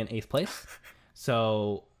 Again, 8th place.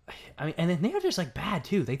 So, I mean, and then they were just like bad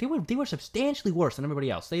too. They were substantially worse than everybody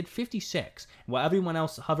else. They had 56, while everyone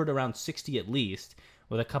else hovered around 60 at least,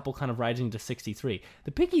 with a couple kind of rising to 63.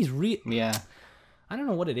 The Pinkies, I don't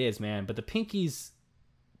know what it is, man, but the Pinkies,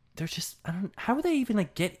 they're just, how would they even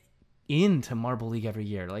like get into Marble League every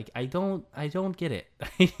year? Like, I don't get it.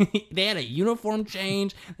 They had a uniform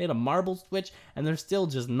change, they had a marble switch, and they're still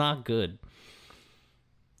just not good.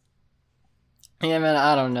 Yeah, man,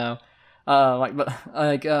 I don't know. I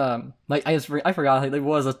forgot it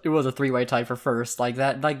was a 3-way tie for first. Like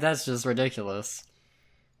that's just ridiculous.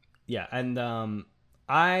 Yeah, and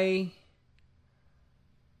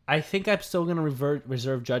I think I'm still going to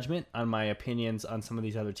reserve judgment on my opinions on some of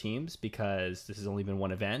these other teams because this has only been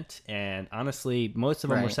one event. And honestly, most of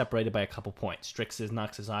them were separated by a couple points. Strix's,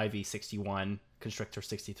 Nox's Ivy, 61, Constrictor,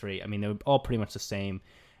 63. I mean, they were all pretty much the same.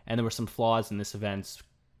 And there were some flaws in this event's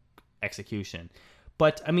execution.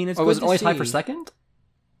 But, I mean, it's good was it to only see. tied for second?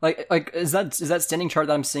 Like is that standing chart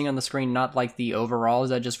that I'm seeing on the screen not like the overall? Is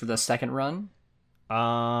that just for the second run?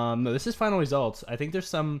 No, this is final results. I think there's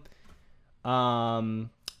some...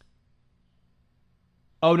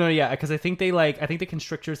 Oh no, yeah, because I think the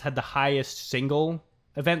Constrictors had the highest single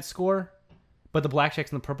event score, but the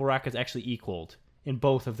Blackjacks and the Purple Rockets actually equaled in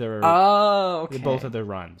both of their both of their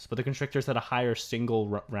runs. But the Constrictors had a higher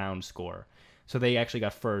single round score, so they actually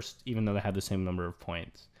got first, even though they had the same number of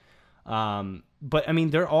points. But I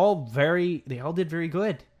mean, they all did very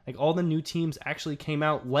good. Like all the new teams actually came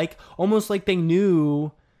out almost like they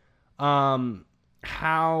knew,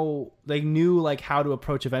 how to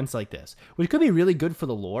approach events like this, which could be really good for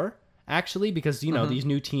the lore actually, because these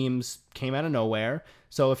new teams came out of nowhere.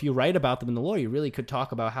 So if you write about them in the lore, you really could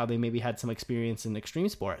talk about how they maybe had some experience in extreme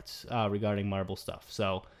sports regarding marble stuff.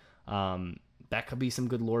 So that could be some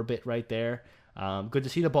good lore bit right there. Good to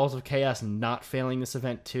see the Balls of Chaos not failing this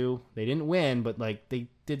event too. They didn't win, but they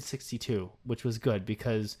did 62, which was good,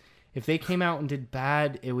 because if they came out and did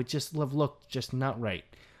bad, it would just have looked just not right.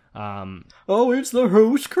 It's the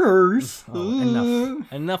host curse.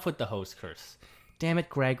 Enough with the host curse. Damn it,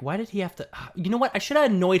 Greg. Why did he have to... You know what? I should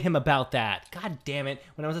have annoyed him about that. God damn it.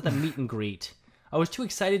 When I was at the meet and greet, I was too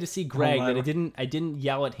excited to see Greg that I didn't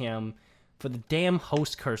yell at him for the damn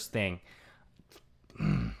host curse thing.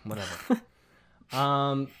 Whatever.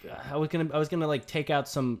 I was gonna take out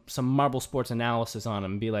some Marble Sports analysis on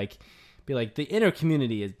him and be like, the inner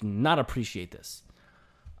community does not appreciate this.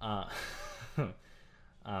 Oh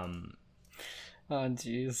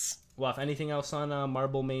jeez. Well, if anything else on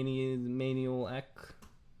Marble Manial Ek?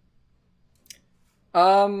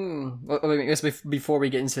 I guess before we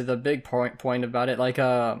get into the big point about it,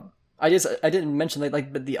 I didn't mention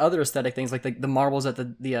but the other aesthetic things, like the marbles at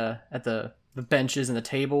the benches and the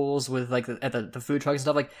tables with at the food trucks and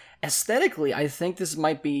stuff. Like aesthetically, I think this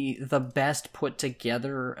might be the best put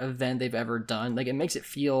together event they've ever done. Like it makes it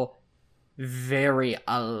feel very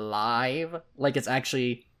alive, like it's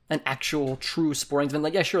actually an actual true sporting event.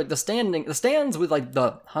 Like, yeah, sure, like the stands with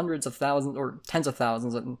the hundreds of thousands or tens of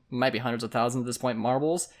thousands, it might be hundreds of thousands at this point,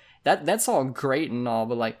 marbles, that's all great and all,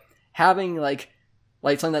 but having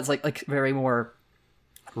something that's very more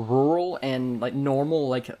rural and normal,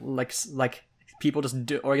 like people just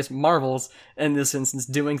do, or I guess marbles in this instance,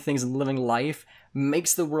 doing things and living life,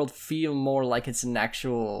 makes the world feel more like it's an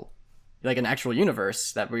actual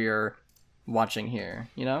universe that we're watching here,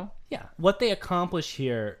 Yeah. What they accomplish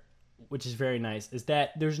here, which is very nice, is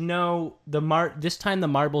that there's this time the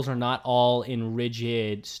marbles are not all in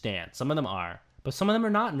rigid stands. Some of them are, but some of them are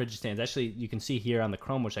not in rigid stands. Actually, you can see here on the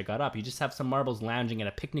Chrome, which I got up, you just have some marbles lounging at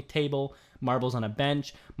a picnic table, marbles on a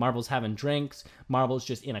bench, marbles having drinks, marbles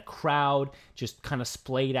just in a crowd, just kind of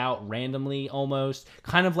splayed out randomly almost,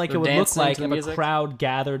 kind of like it would look like if a crowd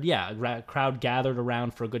gathered,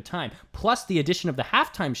 around for a good time. Plus the addition of the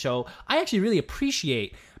halftime show, I actually really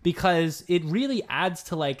appreciate, because it really adds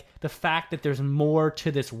to the fact that there's more to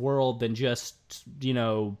this world than just,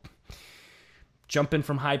 jumping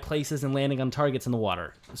from high places and landing on targets in the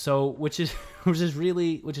water. So, which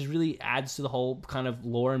really adds to the whole kind of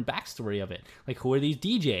lore and backstory of it. Like, who are these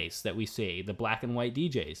DJs that we see? The black and white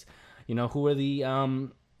DJs.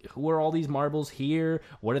 Who are all these marbles here?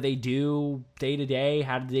 What do they do day to day?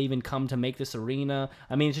 How did they even come to make this arena?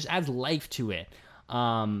 I mean, it just adds life to it.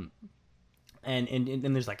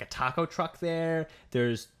 And there's a taco truck there.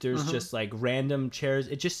 There's just random chairs.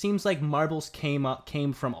 It just seems like marbles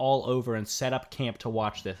came from all over and set up camp to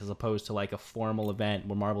watch this, as opposed to a formal event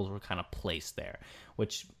where marbles were kind of placed there,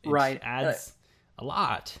 which adds a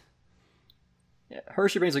lot. Yeah,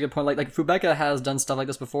 Hershey brings a good point. Like Fubeca has done stuff like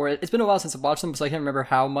this before. It's been a while since I watched them, so I can't remember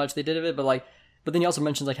how much they did of it. But then he also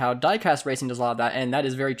mentions how diecast racing does a lot of that, and that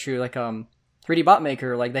is very true. 3D Bot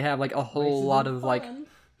Maker, they have a whole lot of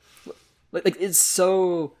it's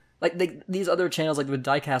so these other channels with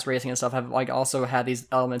diecast racing and stuff have also had these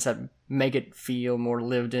elements that make it feel more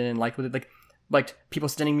lived in, with like people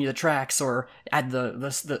sending me the tracks or at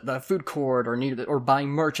the food court or buying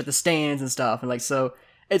merch at the stands and stuff. And like, so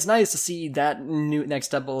it's nice to see that new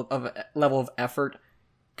next level of effort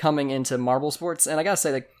coming into marble sports. And I gotta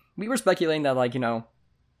say, like, we were speculating that, like, you know,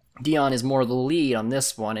 Dion is more the lead on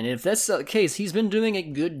this one. And if that's the case, he's been doing a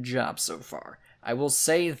good job so far. I will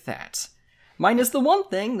say that. Minus the one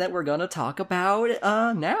thing that we're gonna talk about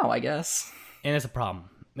now, I guess. And it's a problem.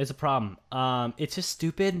 It's a problem. It's just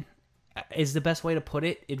stupid is the best way to put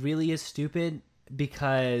it. It really is stupid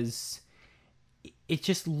because it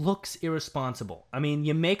just looks irresponsible. I mean,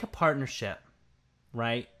 you make a partnership,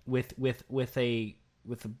 right, with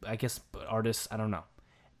I guess artists, I don't know.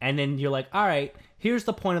 And then you're like, all right, here's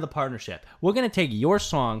the point of the partnership. We're going to take your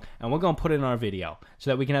song and we're going to put it in our video so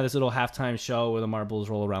that we can have this little halftime show where the marbles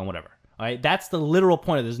roll around, whatever. All right, that's the literal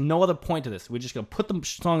point of it. There's no other point to this. We're just going to put the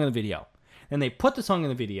song in the video. Then they put the song in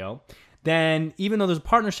the video. Then even though there's a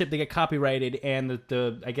partnership, they get copyrighted, and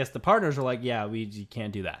I guess the partners are like, yeah, you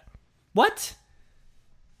can't do that. What?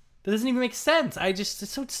 That doesn't even make sense. It's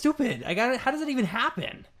so stupid. How does that even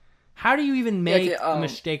happen? How do you even make a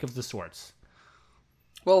mistake of the sorts?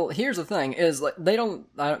 Well, here's the thing: is like they don't.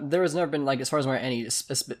 There has never been, like, as far as I'm aware, any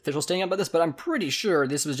official statement about this, but I'm pretty sure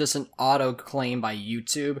this was just an auto claim by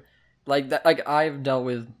YouTube. Like that, like I've dealt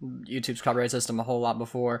with YouTube's copyright system a whole lot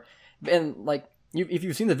before, and like if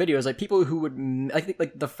you've seen the videos, like people who would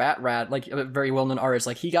like the Fat Rat, like a very well known artist,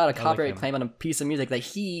 like he got a copyright claim on a piece of music that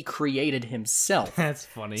he created himself. That's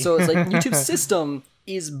funny. So it's like YouTube's system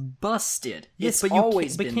is busted. Yes, it's but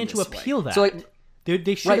always been can't you appeal way. that? So like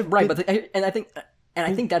they should right, but I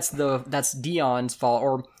think that's Dion's fault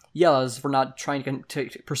or Yella's for not trying to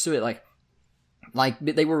pursue it. Like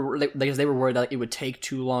they were worried that it would take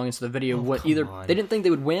too long, so the video would either they didn't think they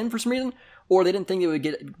would win for some reason, or they didn't think they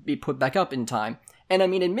would be put back up in time. And I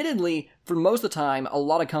mean, admittedly, for most of the time, a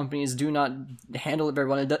lot of companies do not handle it very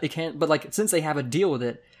well. They can't, but like since they have a deal with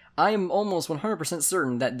it, I am almost 100%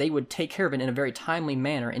 certain that they would take care of it in a very timely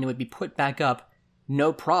manner, and it would be put back up,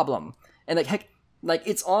 no problem. And like heck. Like,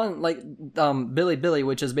 it's on, like, Bilibili,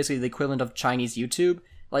 which is basically the equivalent of Chinese YouTube.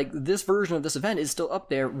 Like, this version of this event is still up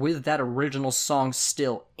there with that original song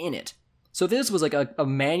still in it. So if this was, like, a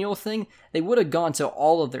manual thing, they would have gone to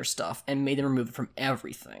all of their stuff and made them remove it from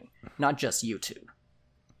everything, not just YouTube.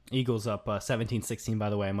 Eagles up 17-16,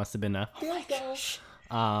 by the way. It must have been oh my gosh.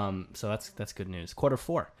 So that's good news. Quarter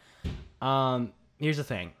 4. Here's the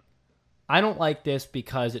thing. I don't like this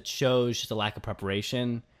because it shows just a lack of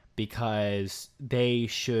preparation. Because they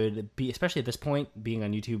should be, especially at this point, being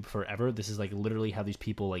on YouTube forever. This is like literally how these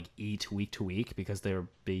people like eat week to week because they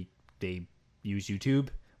use YouTube.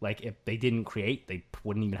 Like if they didn't create, they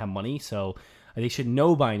wouldn't even have money. So they should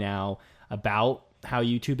know by now about how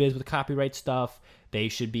YouTube is with copyright stuff. They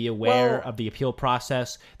should be aware of the appeal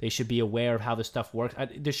process. They should be aware of how this stuff works.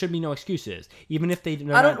 There should be no excuses, even if they're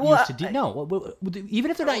not used to even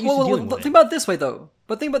if they're not used to dealing with it. Think about it this way, though.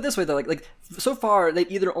 Like so far, they've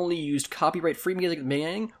either only used copyright-free music at the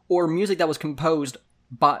beginning or music that was composed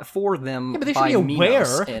for them. Yeah, but they should be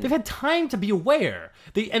aware. They've had time to be aware.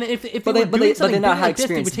 If they were doing something like this,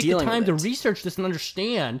 they would take the time to research this and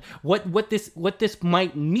understand what this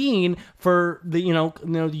might mean for the the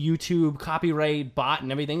YouTube copyright bot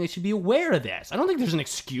and everything. They should be aware of this. I don't think there's an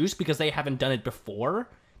excuse because they haven't done it before.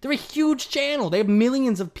 They're a huge channel. They have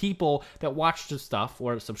millions of people that watch the stuff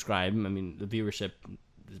or subscribe. I mean, the viewership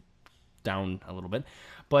is down a little bit,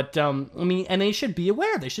 but and they should be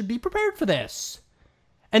aware. They should be prepared for this.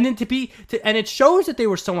 And then and it shows that they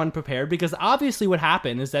were so unprepared because obviously what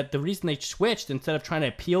happened is that the reason they switched instead of trying to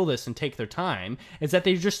appeal this and take their time is that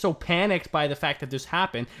they're just so panicked by the fact that this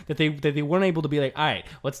happened that they weren't able to be like, all right,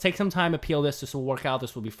 let's take some time, appeal this. This will work out.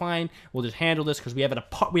 This will be fine. We'll just handle this because we have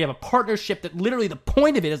a partnership that literally the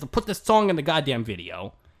point of it is to put this song in the goddamn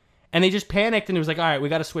video. And they just panicked and it was like, all right, we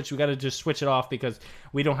got to switch. We got to just switch it off because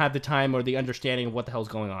we don't have the time or the understanding of what the hell's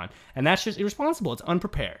going on. And that's just irresponsible. It's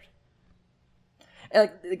unprepared.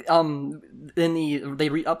 Then they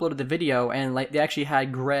re-uploaded the video and like they actually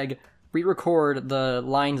had Greg re-record the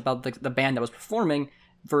lines about the band that was performing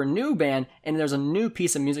for a new band, and there's a new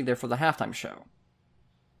piece of music there for the halftime show.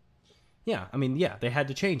 Yeah, I mean, yeah, they had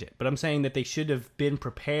to change it, but I'm saying that they should have been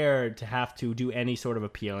prepared to have to do any sort of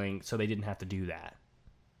appealing, so they didn't have to do that.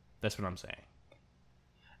 That's what I'm saying.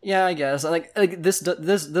 Yeah, I guess like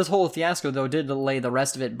this whole fiasco though did delay the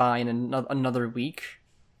rest of it by another week.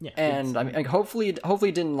 Yeah, and I mean, like, hopefully it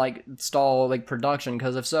didn't like stall like production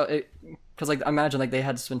because if so, because like I imagine like they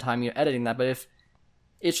had to spend time editing that. But if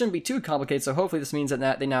it shouldn't be too complicated, so hopefully this means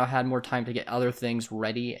that they now had more time to get other things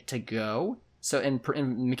ready to go, so and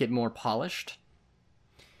make it more polished.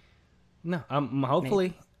 No,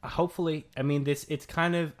 hopefully. hopefully, I mean, it's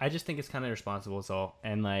kind of, I just think it's kind of irresponsible, so,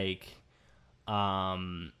 and like,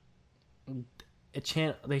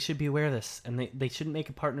 they should be aware of this, and they shouldn't make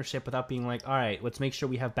a partnership without being like, all right, let's make sure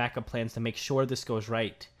we have backup plans to make sure this goes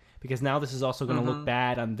right, because now this is also going to look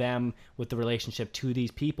bad on them with the relationship to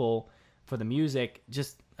these people for the music.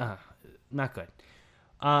 Just not good.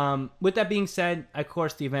 With that being said, of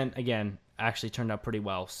course, the event again actually turned out pretty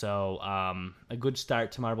well, so a good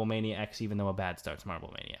start to Marble Maniacs, even though a bad start to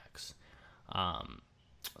Marble Maniacs.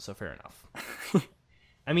 So fair enough.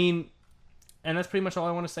 I mean, and that's pretty much all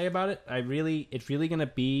I want to say about it. It's really going to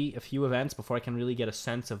be a few events before I can really get a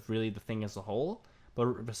sense of really the thing as a whole.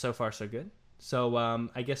 But so far, so good. So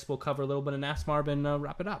I guess we'll cover a little bit of NASMARB and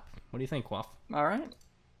wrap it up. What do you think, Quaff? All right.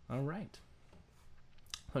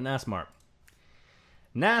 So NASMARB.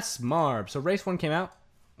 So race 1 came out.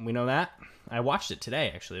 We know that. I watched it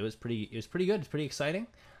today, actually. It was pretty good. It's pretty exciting.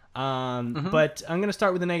 But I'm going to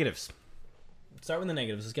start with the negatives. Let's get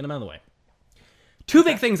them out of the way. Two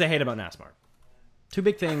big things I hate about NASMARB.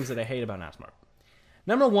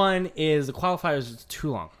 Number 1 is the qualifiers. It's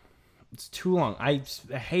too long. I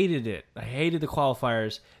hated it. I hated the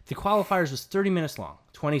qualifiers. The qualifiers was 30 minutes long.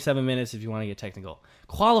 27 minutes if you want to get technical.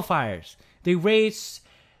 Qualifiers. They race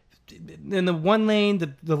in the one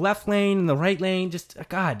lane, the left lane, and the right lane. Just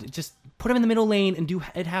put them in the middle lane and do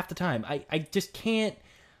it half the time. I just can't.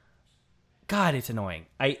 God, it's annoying.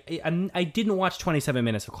 I didn't watch 27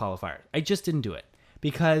 minutes of qualifiers. I just didn't do it.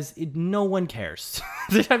 Because no one cares.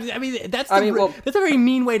 I mean, that's a very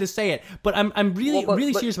mean way to say it. But I'm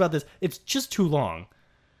really serious about this. It's just too long.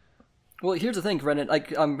 Well, here's the thing, Brendan.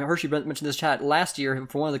 Like Hershey mentioned in this chat last year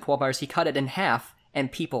for one of the qualifiers, he cut it in half,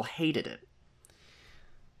 and people hated it.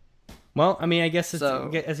 Well, I mean, I guess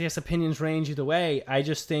opinions range either way. I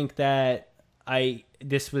just think that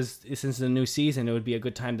since it's a new season, it would be a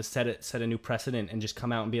good time to set a new precedent and just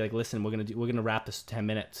come out and be like, listen, we're gonna wrap this in 10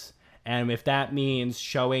 minutes. And if that means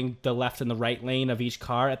showing the left and the right lane of each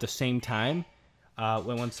car at the same time,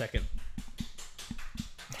 wait 1 second.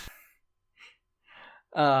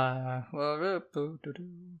 Well,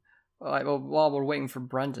 while we're waiting for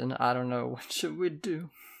Brendan, I don't know, what should we do?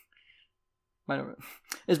 I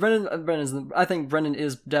think Brendan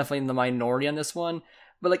is definitely in the minority on this one,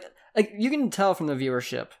 but like you can tell from the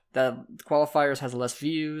viewership that qualifiers has less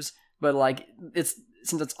views, but like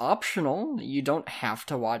since it's optional, you don't have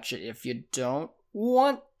to watch it if you don't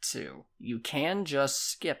want to. You can just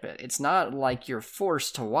skip it. It's not like you're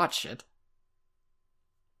forced to watch it.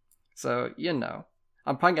 So,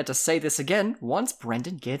 I'm probably going to say this again once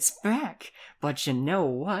Brendan gets back. But you know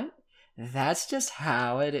what? That's just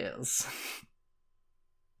how it is.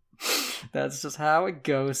 That's just how it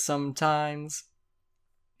goes sometimes.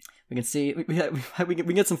 We can see, we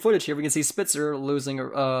can get some footage here. We can see Spitzer losing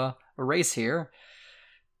a race here.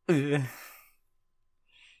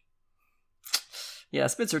 Yeah,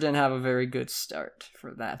 Spitzer didn't have a very good start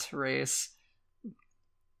for that race.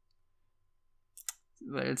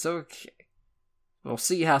 But it's okay. We'll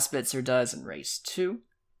see how Spitzer does in race 2.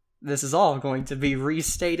 This is all going to be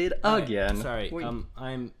restated again. Sorry,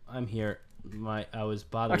 I'm here. I was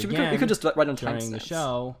bothered Actually, again we could just write on during the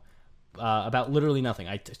show about literally nothing.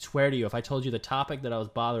 I swear to you, if I told you the topic that I was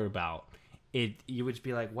bothered about, you would just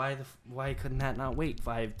be like, why couldn't that not wait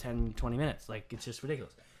 5, 10, 20 minutes? Like, it's just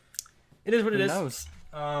ridiculous. It is what it is. Who knows?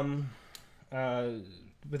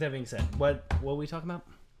 With that being said, what were we talking about?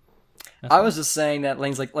 I was just saying that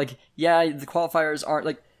Lane's like, yeah, the qualifiers aren't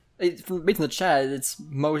like, based on the chat, it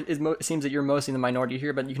seems that you're mostly in the minority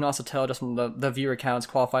here, but you can also tell just from the viewer counts,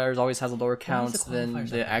 qualifiers always has a lower counts than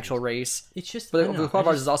the actual race. It's just, but the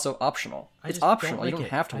qualifiers is also optional. It's optional. You don't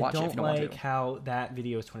have to watch it if you don't want to. I don't like how that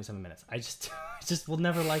video is 27 minutes. I just will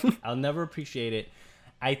never like it. I'll never appreciate it.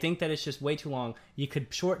 I think that it's just way too long. You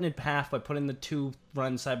could shorten it in half by putting the 2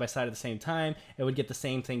 runs side by side at the same time. It would get the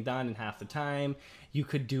same thing done in half the time. You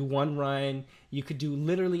could do 1 run. You could do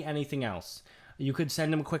literally anything else. You could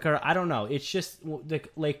send them quicker. I don't know. It's just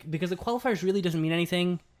like because the qualifiers really doesn't mean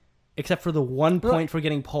anything except for the 1 point for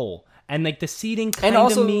getting pole. And like the seeding kind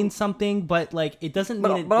of means something, but like it doesn't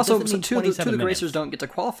mean. But also, two of the racers don't get to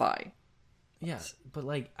qualify. Yes, but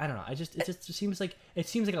like I don't know. It just seems like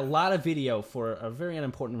a lot of video for a very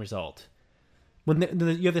unimportant result. When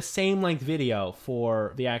you have the same length video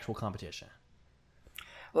for the actual competition.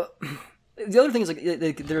 Well, the other thing is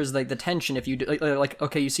like there's like the tension if you do, like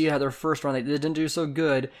okay, you see how their first run they didn't do so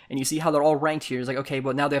good, and you see how they're all ranked here. It's like okay,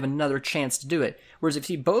 but now they have another chance to do it. Whereas if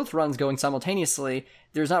you see both runs going simultaneously,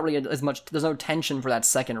 there's not really as much. There's no tension for that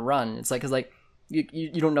second run. It's like because like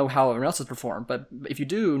you don't know how everyone else has performed, but if you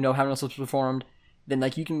do know how everyone else has performed, then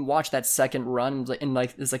like you can watch that second run and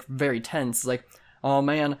like it's like very tense. It's like oh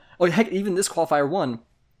man. Oh, heck, even this qualifier 1,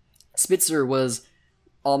 Spitzer was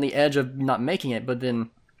on the edge of not making it, but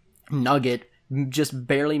then Nugget just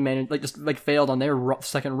barely managed, failed on their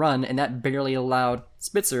second run, and that barely allowed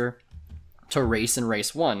Spitzer to race in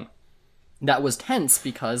race 1. That was tense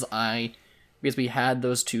because we had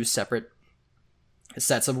those two separate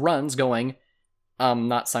sets of runs going,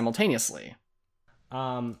 not simultaneously.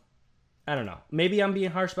 I don't know. Maybe I'm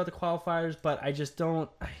being harsh about the qualifiers, but I just don't.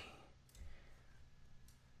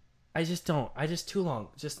 I just too long.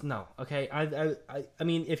 Just no. Okay. I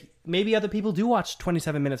mean, if maybe other people do watch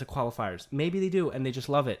 27 minutes of qualifiers, maybe they do, and they just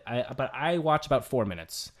love it. But I watch about 4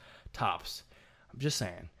 minutes tops. I'm just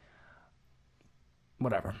saying.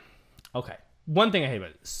 Whatever. Okay. One thing I hate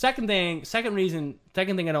about it. Second thing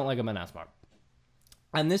I don't like about NASCAR.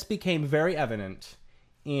 And this became very evident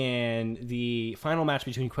in the final match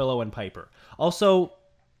between Quillo and Piper. Also,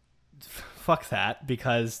 fuck that,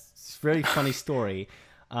 because it's a very funny story.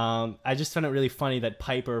 I just found it really funny that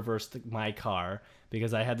Piper versus my car,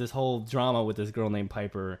 because I had this whole drama with this girl named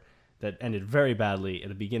Piper that ended very badly at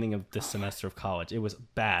the beginning of this semester of college. It was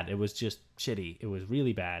bad. It was just shitty. It was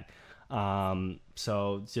really bad.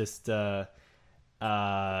 So just that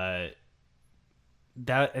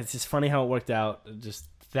it's just funny how it worked out. Just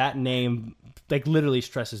that name like literally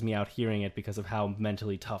stresses me out hearing it because of how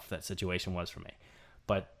mentally tough that situation was for me.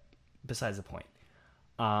 But besides the point.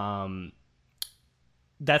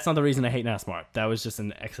 That's not the reason I hate NASCAR. That was just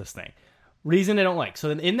an excess thing. Reason I don't like. So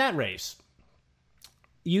then in that race,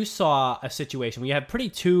 you saw a situation where you had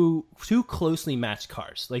two closely matched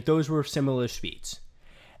cars. Like those were similar speeds.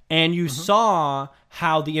 And you saw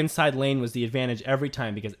how the inside lane was the advantage every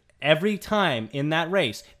time, because every time in that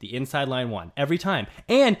race, the inside line won. Every time.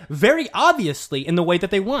 And very obviously in the way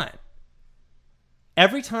that they won.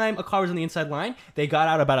 Every time a car was on the inside line, they got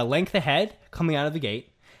out about a length ahead coming out of the gate.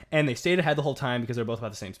 And they stayed ahead the whole time because they're both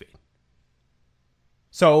about the same speed.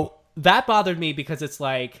 So that bothered me because it's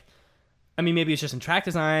like, I mean, maybe it's just in track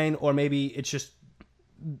design, or maybe it's just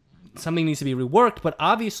something needs to be reworked. But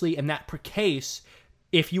obviously, in that case,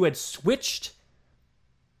 if you had switched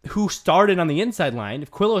who started on the inside line,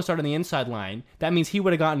 if Quillo started on the inside line, that means he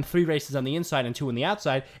would have gotten 3 races on the inside and 2 on the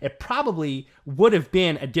outside. It probably would have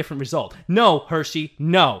been a different result. No, Hershey,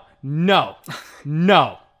 no.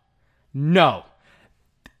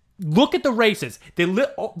 Look at the races.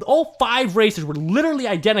 All 5 races were literally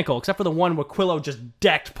identical, except for the one where Quillo just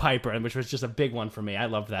decked Piper, which was just a big one for me. I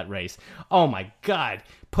loved that race. Oh my God.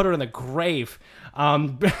 Put her in the grave.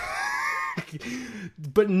 But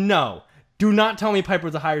no. Do not tell me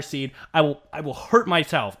Piper's a higher seed. I will hurt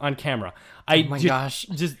myself on camera. Oh my gosh.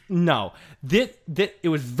 Just no. They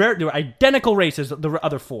were identical races, the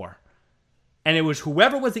other 4. And it was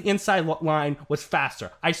whoever was the inside line was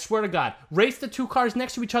faster. I swear to God. Race the 2 cars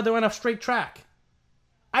next to each other on a straight track.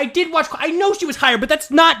 I did watch. I know she was higher, but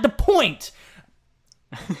that's not the point.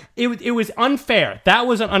 It was unfair. That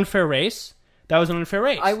was an unfair race.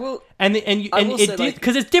 I will. And it did,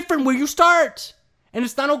 because it's different where you start, and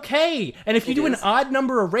it's not okay. And if you do an odd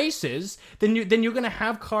number of races, then you're gonna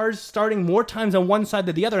have cars starting more times on one side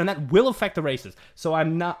than the other, and that will affect the races. So I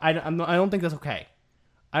don't think that's okay.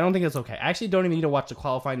 I don't think it's okay. I actually don't even need to watch the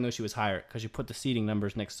qualifying to know she was higher, because you put the seating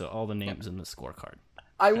numbers next to all the names in the scorecard.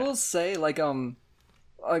 I will say,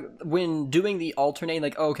 when doing the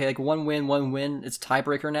alternating, one win, it's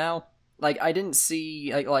tiebreaker now. I didn't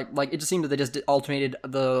see, it just seemed that they just alternated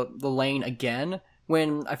the lane again,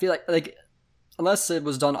 when I feel like unless it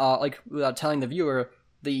was done, without telling the viewer,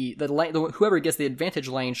 the lane, whoever gets the advantage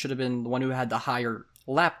lane should have been the one who had the higher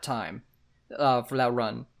lap time, for that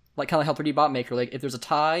run. Kind of help 3D Bot Maker. If there's a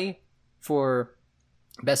tie for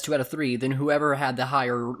best 2 out of 3, then whoever had the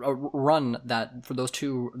higher run that for those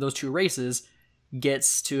two races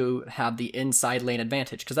gets to have the inside lane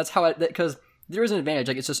advantage. Because that's how because there is an advantage.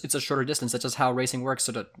 It's a shorter distance. That's just how racing works.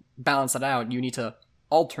 So to balance that out, you need to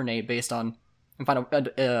alternate based on and find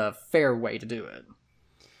a fair way to do it.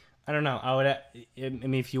 I don't know. I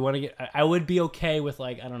mean, if you want to I would be okay with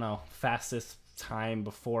fastest time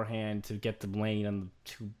beforehand to get the lane on the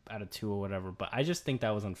 2 out of 2 or whatever, but I just think that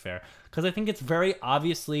was unfair, because I think it's very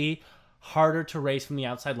obviously harder to race from the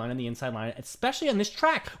outside line and the inside line, especially on this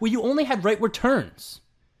track where you only had rightward turns.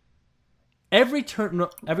 Every turn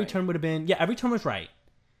would have been every turn was right.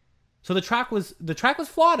 So the track was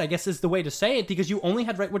flawed, I guess is the way to say it, because you only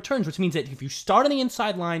had rightward turns, which means that if you start on the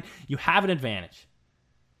inside line, you have an advantage.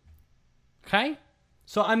 Okay?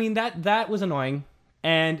 So I mean that was annoying.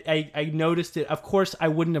 And I noticed it. Of course, I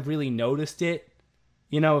wouldn't have really noticed it.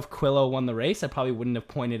 If Quillo won the race, I probably wouldn't have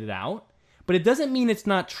pointed it out. But it doesn't mean it's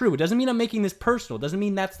not true. It doesn't mean I'm making this personal. It doesn't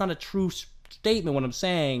mean that's not a true statement what I'm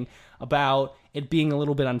saying about it being a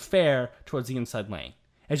little bit unfair towards the inside lane.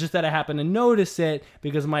 It's just that I happen to notice it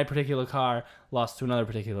because my particular car lost to another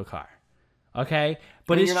particular car. Okay,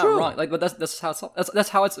 but it's you're true. Not wrong. Like, but that's how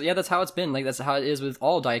it's been. Like, that's how it is with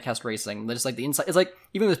all diecast racing. Just like the inside, it's like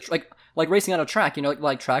even with like racing on a track. You know,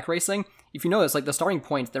 like track racing. If you notice, like the starting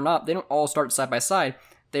points, they don't all start side by side.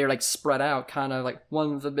 They're like spread out, kind of like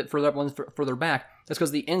one's a bit further up, one's further back. That's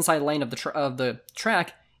because the inside lane of the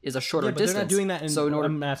track is a shorter distance. They're not doing that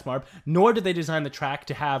in Mass Marb. Nor did they design the track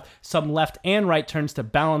to have some left and right turns to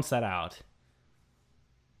balance that out.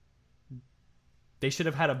 They should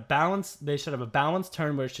have had a balance. They should have a balanced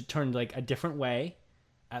turn where it should turn like a different way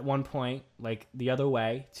at one point, like the other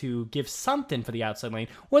way, to give something for the outside lane.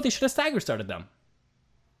 Or they should have stagger started them.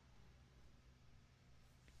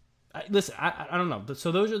 Listen, I don't know.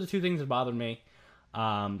 So those are the two things that bothered me.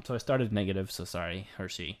 So I started negative. So sorry,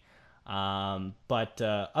 Hershey. But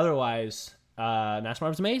otherwise,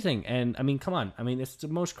 NASCAR is amazing. And I mean, come on. I mean, it's the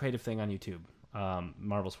most creative thing on YouTube,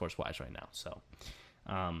 Marble Sports wise right now. So,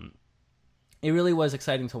 it really was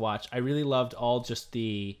exciting to watch. I really loved all just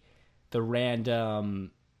the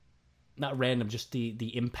random, not random, just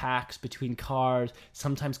the impacts between cars.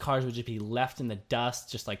 Sometimes cars would just be left in the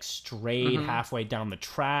dust, just like strayed halfway down the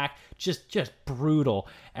track. Just brutal.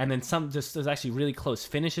 And then there's actually really close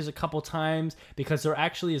finishes a couple times because there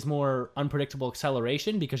actually is more unpredictable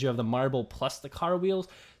acceleration because you have the marble plus the car wheels.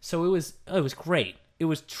 So it was great. It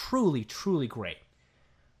was truly, truly great.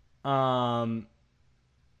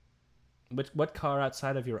 What car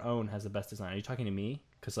outside of your own has the best design? Are you talking to me?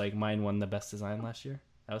 Because like mine won the best design last year.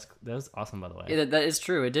 That was awesome, by the way. Yeah, that is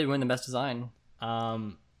true. It did win the best design.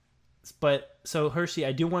 But so Hershey,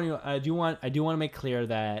 I do want to make clear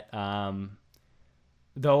that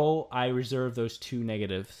though I reserve those two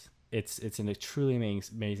negatives, it's a truly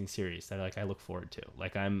amazing series that I look forward to.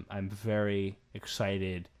 Like I'm very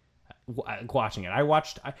excited watching it.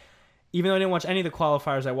 Even though I didn't watch any of the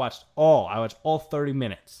qualifiers, I watched all 30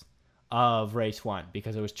 minutes of race 1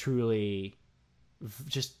 because it was truly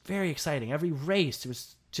just very exciting. Every race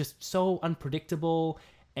was just so unpredictable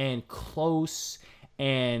and close,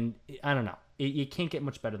 and I don't know. You can't get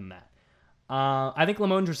much better than that. I think Le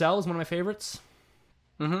Mans Drizel is one of my favorites.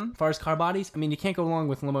 As far as car bodies, I mean, you can't go wrong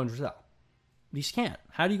with Le Mans Drizel. You just can't.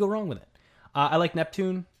 How do you go wrong with it? I like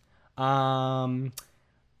Neptune. I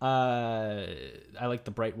like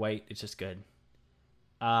the bright white. It's just good.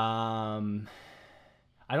 I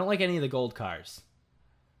don't like any of the gold cars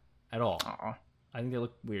at all. Aww. I think they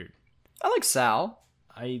look weird. I like Sal.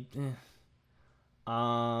 And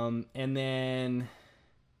then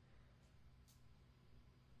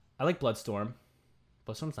I like Bloodstorm.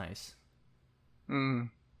 Bloodstorm's nice. And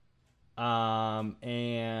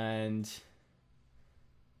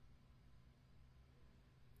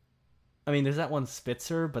I mean, there's that one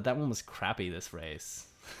Spitzer, but that one was crappy this race.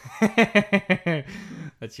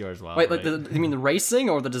 That's yours, Wow. Wait, right? You mean the racing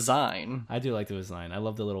or the design? I do like the design. I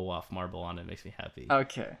love the little waff marble on it. It makes me happy.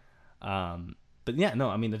 Okay. But yeah, no,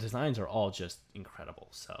 I mean the designs are all just incredible.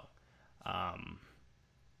 So,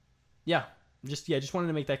 just wanted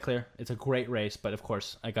to make that clear. It's a great race, but of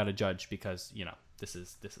course I got to judge because this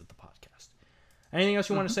is the podcast. Anything else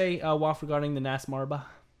you want to say, Waff, regarding the NAS Marba?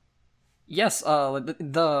 Yes,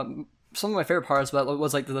 the some of my favorite parts about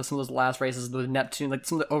was like some of those last races with Neptune. Like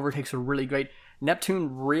some of the overtakes were really great.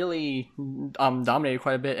 Neptune really dominated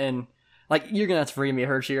quite a bit, and like you're gonna have to forgive me,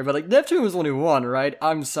 Hershey, but like Neptune was only one, right?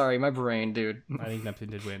 I'm sorry, my brain, dude. I think Neptune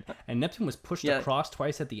did win, and Neptune was pushed across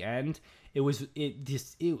twice at the end.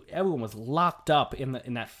 Everyone was locked up in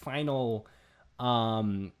the finals.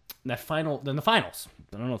 I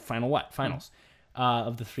don't know finals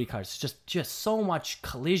of the three cars. Just so much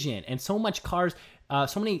collision and so much cars,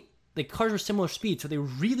 so many. The cars were similar speed, so they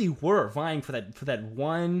really were vying for that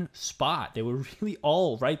one spot. They were really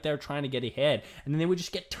all right there trying to get ahead, and then they would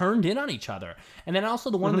just get turned in on each other. And then also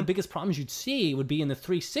one of the biggest problems you'd see would be in the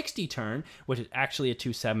 360 turn, which is actually a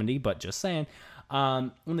 270, but just saying.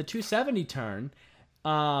 In the 270 turn,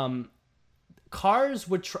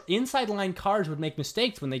 inside line cars would make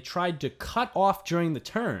mistakes when they tried to cut off during the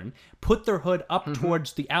turn, put their hood up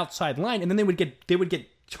towards the outside line, and then they would get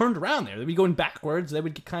turned around there. They'd be going backwards. They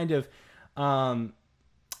would get kind of,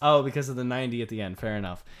 because of the 90 at the end. Fair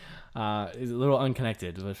enough. It's a little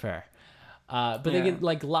unconnected, but fair. They get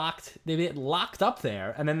locked. They get locked up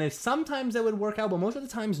there, and then sometimes that would work out, but most of the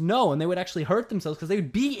times no, and they would actually hurt themselves because they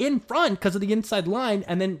would be in front because of the inside line,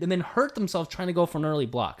 and then hurt themselves trying to go for an early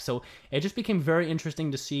block. So it just became very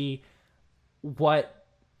interesting to see what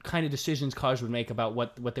kind of decisions cars would make about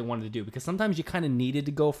what they wanted to do, because sometimes you kind of needed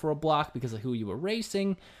to go for a block because of who you were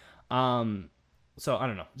racing. So I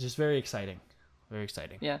don't know, just very exciting. very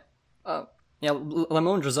exciting. Yeah. Yeah,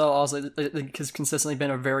 Lamone Drizel also has consistently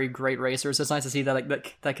been a very great racer. So it's nice to see that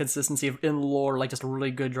that consistency in lore, like just a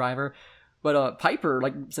really good driver. But Piper,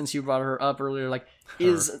 like since you brought her up earlier, like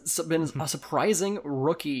is been a surprising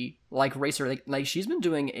rookie like racer. Like she's been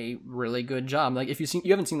doing a really good job. Like if you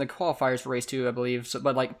haven't seen the qualifiers for race 2, I believe. So,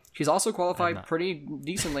 but like she's also qualified pretty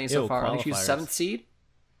decently so far. I think she's 7th seed.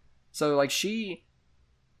 So like she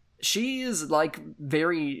is like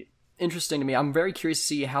very interesting to me. I'm very curious to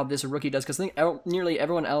see how this rookie does because I think nearly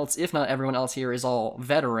everyone else, if not everyone else here, is all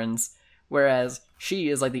veterans, whereas she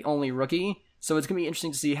is like the only rookie. So it's gonna be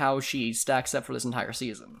interesting to see how she stacks up for this entire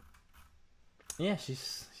season. Yeah,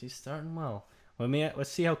 she's starting well.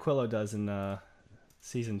 Let's see how Quillo does in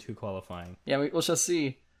season 2 qualifying. Yeah, let's just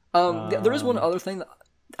see. There is one other thing that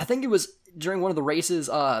I think it was during one of the races.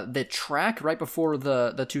 The track right before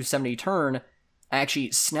the 270 turn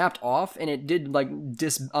actually snapped off, and it did like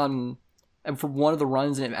and for one of the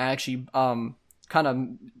runs, and it actually kind of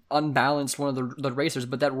unbalanced one of the racers.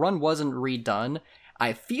 But that run wasn't redone.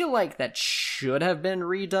 I feel like that should have been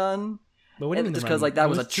redone. But what do you mean? Just because like that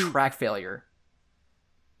was a track failure.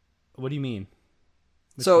 What do you mean?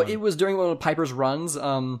 It was during one of Piper's runs.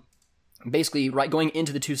 Basically, right going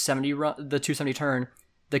into the 270 turn,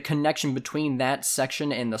 the connection between that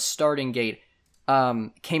section and the starting gate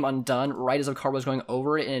came undone right as the car was going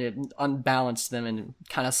over it, and it unbalanced them and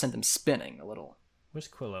kind of sent them spinning a little. Where's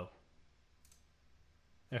Quillo?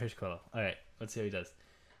 Oh, here's Quillo. All right, let's see how he does.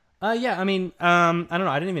 Yeah, I mean, I don't know.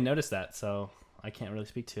 I didn't even notice that, so I can't really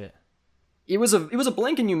speak to it. It was a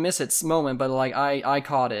blink and you miss it moment, but like I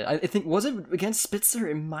caught it. I think, was it against Spitzer?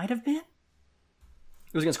 It might have been.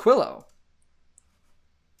 It was against Quillo. All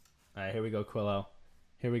right, here we go, Quillo.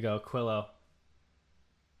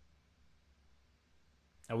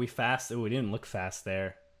 Are we fast? Oh, we didn't look fast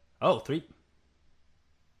there. Oh,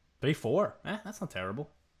 3-4. That's not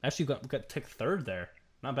terrible. Actually, got took 3rd there.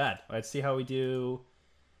 Not bad. Let's see how we do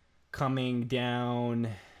coming down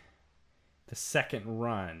the second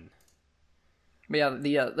run. But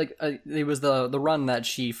yeah, it was the run that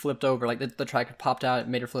she flipped over. Like the track popped out, it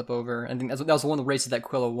made her flip over. I think that was one of the races that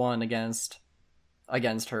Quillo won against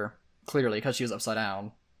her, clearly, because she was upside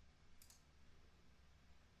down.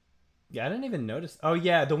 Yeah, I didn't even notice. Oh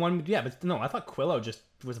yeah, the one. Yeah, but no, I thought Quillo just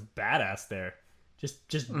was a badass there.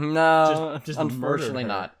 Just unfortunately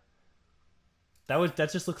not. That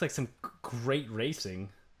just looks like some great racing.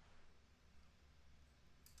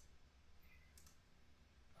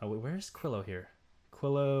 Oh, wait, where's Quillo here?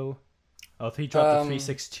 Quillo. Oh, he dropped the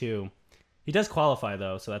 3.62. He does qualify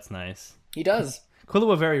though, so that's nice. He does. Quillo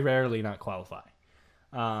will very rarely not qualify.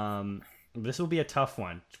 This will be a tough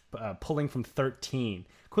one. Pulling from 13.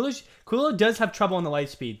 Quillo does have trouble on the light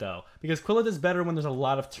speed though, because Quillo does better when there's a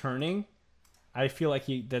lot of turning. I feel like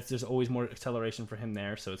there's always more acceleration for him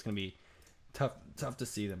there, so it's gonna be tough to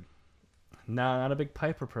see them. No, not a big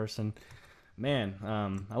Piper person. Man,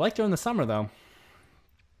 I liked her in the summer though.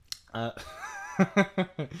 All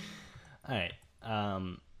right.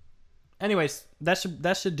 Anyways,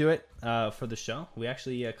 that should do it for the show. We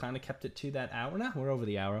actually kind of kept it to that hour now. We're over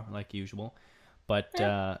the hour like usual. But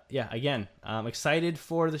yeah, again, I'm excited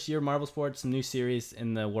for this year Marble Sports, new series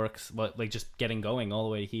in the works, but like just getting going all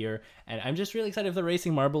the way here. And I'm just really excited for the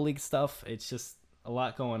Racing Marble League stuff. It's just a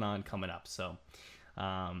lot going on coming up. So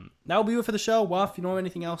that will be it for the show. Waff, if you know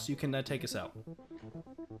anything else, you can take us out.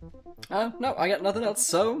 No, I got nothing else,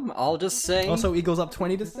 so I'll just say... Also, Eagles up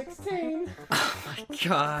 20-16. Oh my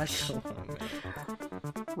gosh.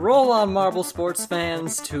 Roll on, Marble Sports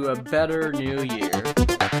fans, to a better new year.